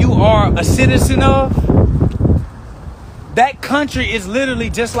that you are a citizen of, that country is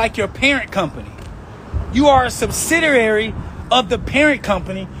literally just like your parent company. You are a subsidiary of the parent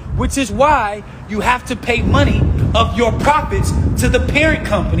company, which is why you have to pay money of your profits to the parent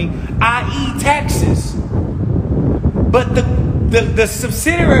company, i.e. taxes. But the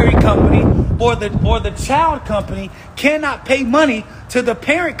subsidiary company or the child company cannot pay money to the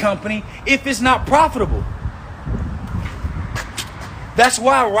parent company if it's not profitable. That's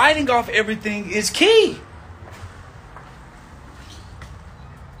why writing off everything is key.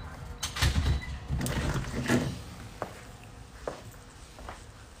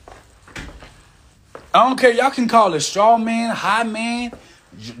 I don't care. Y'all can call it straw man, high man,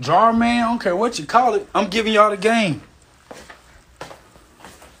 jar man. I don't care what you call it. I'm giving y'all the game.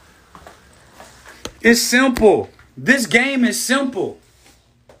 It's simple. This game is simple.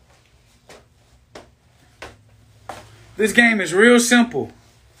 This game is real simple.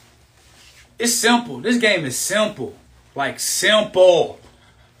 It's simple. This game is simple. Like simple.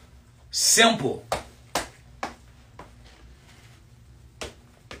 Simple.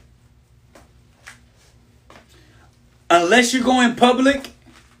 Unless you're going public,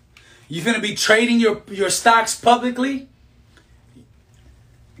 you're going to be trading your stocks publicly.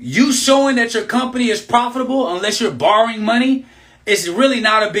 You showing that your company is profitable, unless you're borrowing money, it's really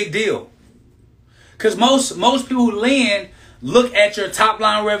not a big deal. Because most people who lend look at your top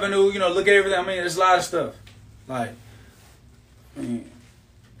line revenue, look at everything. I mean, there's a lot of stuff. Like,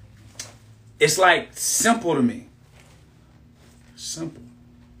 it's like simple to me. Simple.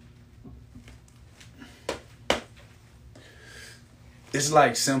 It's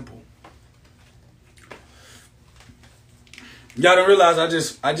like simple. Y'all don't realize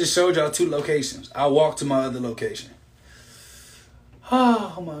I just showed y'all 2 locations. I walked to my other location.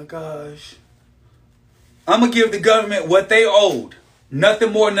 Oh my gosh. I'm going to give the government what they owed.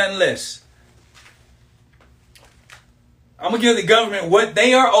 Nothing more, nothing less. I'm going to give the government what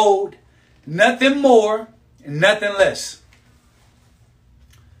they are owed. Nothing more, nothing less.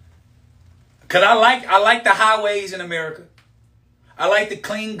 Because I like the highways in America. I like the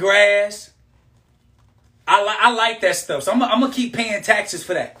clean grass. I like that stuff. So I'm going to keep paying taxes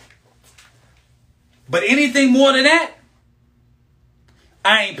for that. But anything more than that,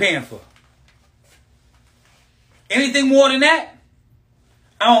 I ain't paying for. Anything more than that,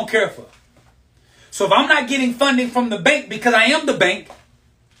 I don't care for. So if I'm not getting funding from the bank because I am the bank,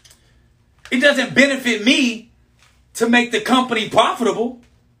 it doesn't benefit me to make the company profitable.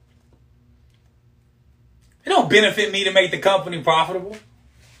 It don't benefit me to make the company profitable.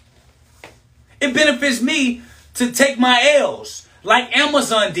 It benefits me to take my L's like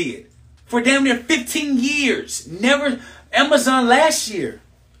Amazon did for damn near 15 years. Amazon last year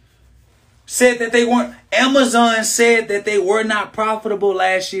said that they weren't. Amazon said that they were not profitable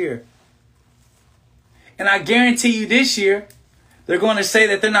last year. And I guarantee you this year, they're going to say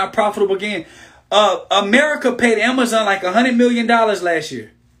that they're not profitable again. America paid Amazon like $100 million last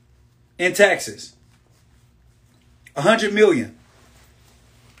year in taxes. $100 million.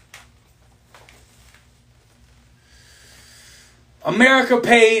 America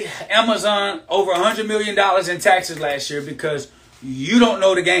paid Amazon over $100 million in taxes last year because you don't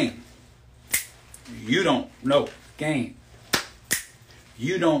know the game. You don't know the game.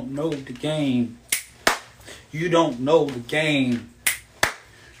 You don't know the game. You don't know the game.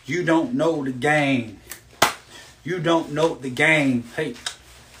 You don't know the game. You don't know the game. Hey,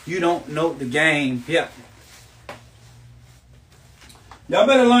 you don't know the game. Yeah. Y'all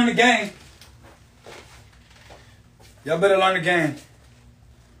better learn the game. Y'all better learn the game.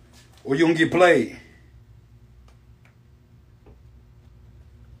 Or you're going to get played.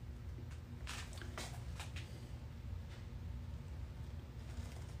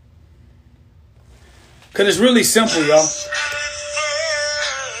 Because it's really simple, y'all.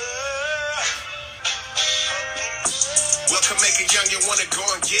 What can make a youngin' wanna go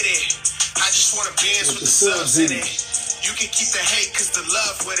and get it? I just wanna Benz with the subs in it. You can keep the hate cause the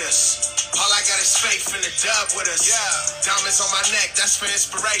love with us. All I got is faith in the dub with us. Yeah. Diamonds on my neck, that's for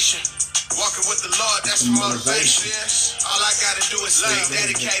inspiration. Walking with the Lord, that's for motivation. All I gotta do is stay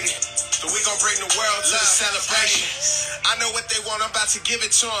dedicated. So we gon' bring the world to the celebration. I know what they want, I'm about to give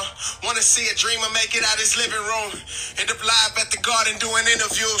it to them. Wanna see a dreamer make it out his living room. End up live at the garden doing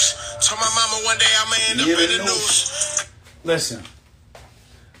interviews. Told my mama one day I'ma end up in the news. Listen,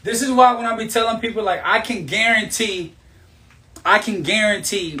 this is why when I be telling people, like, I can guarantee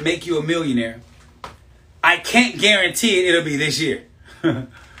make you a millionaire. I can't guarantee it'll be this year.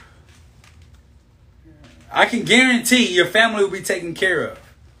 I can guarantee your family will be taken care of.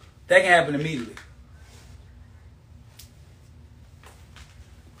 That can happen immediately.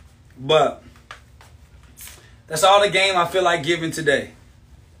 But that's all the game I feel like giving today.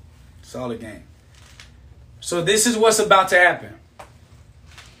 That's all the game. So this is what's about to happen.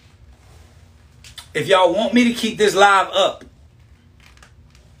 If y'all want me to keep this live up,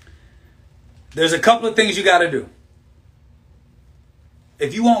 there's a couple of things you got to do.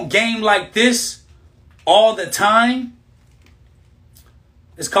 If you want game like this all the time,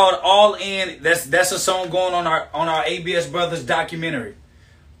 it's called All In. That's a song going on our ABS Brothers documentary.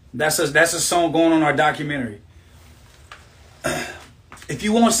 That's a song going on our documentary. If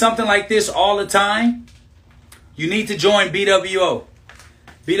you want something like this all the time, you need to join BWO.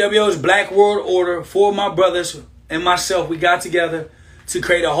 BWO is Black World Order. Four of my brothers and myself, we got together to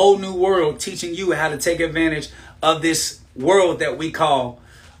create a whole new world, teaching you how to take advantage of this world that we call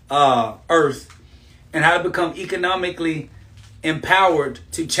Earth, and how to become economically empowered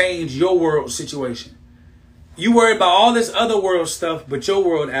to change your world situation. You worry about all this other world stuff, but your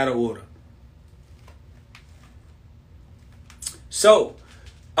world out of order. So,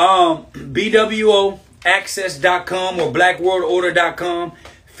 BWOaccess.com or blackworldorder.com,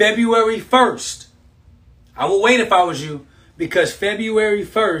 February 1st. I will wait if I was you, because February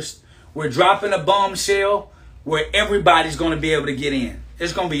 1st, we're dropping a bombshell where everybody's going to be able to get in.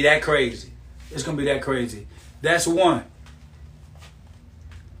 It's going to be that crazy. It's going to be that crazy. That's one.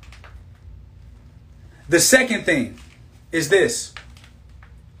 The second thing is this.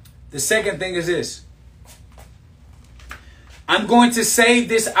 I'm going to save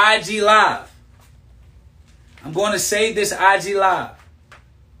this IG Live.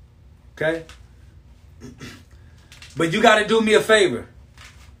 Okay? But you got to do me a favor.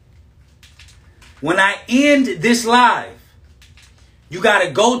 When I end this live, you got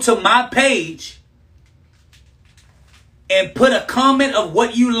to go to my page and put a comment of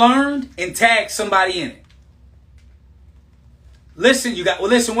what you learned and tag somebody in it. Listen,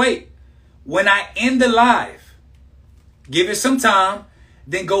 wait. When I end the live, give it some time,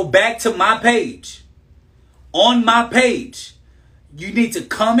 then go back to my page. On my page, you need to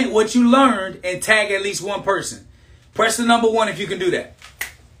comment what you learned and tag at least one person. Press the number 1 if you can do that.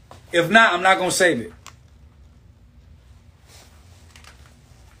 If not, I'm not going to save it.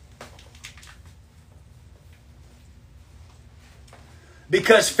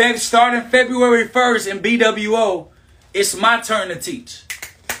 Because starting February 1st in BWO, it's my turn to teach.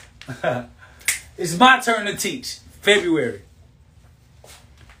 It's my turn to teach. February.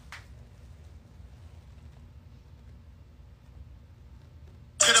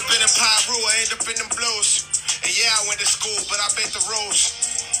 Could have been a Pyro, I end up in them blues. And yeah, I went to school, but I bent the rules.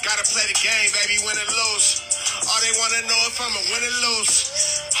 Gotta play the game, baby, win or lose. All they want to know if I'm a win or lose.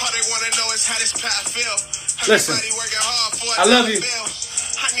 All they want to know is how this path feel. Listen, working hard for I love you.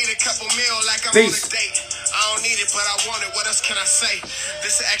 I need a couple meal like I'm Peace. on a date. I don't need it, but I want it. What else can I say?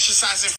 This is exercising.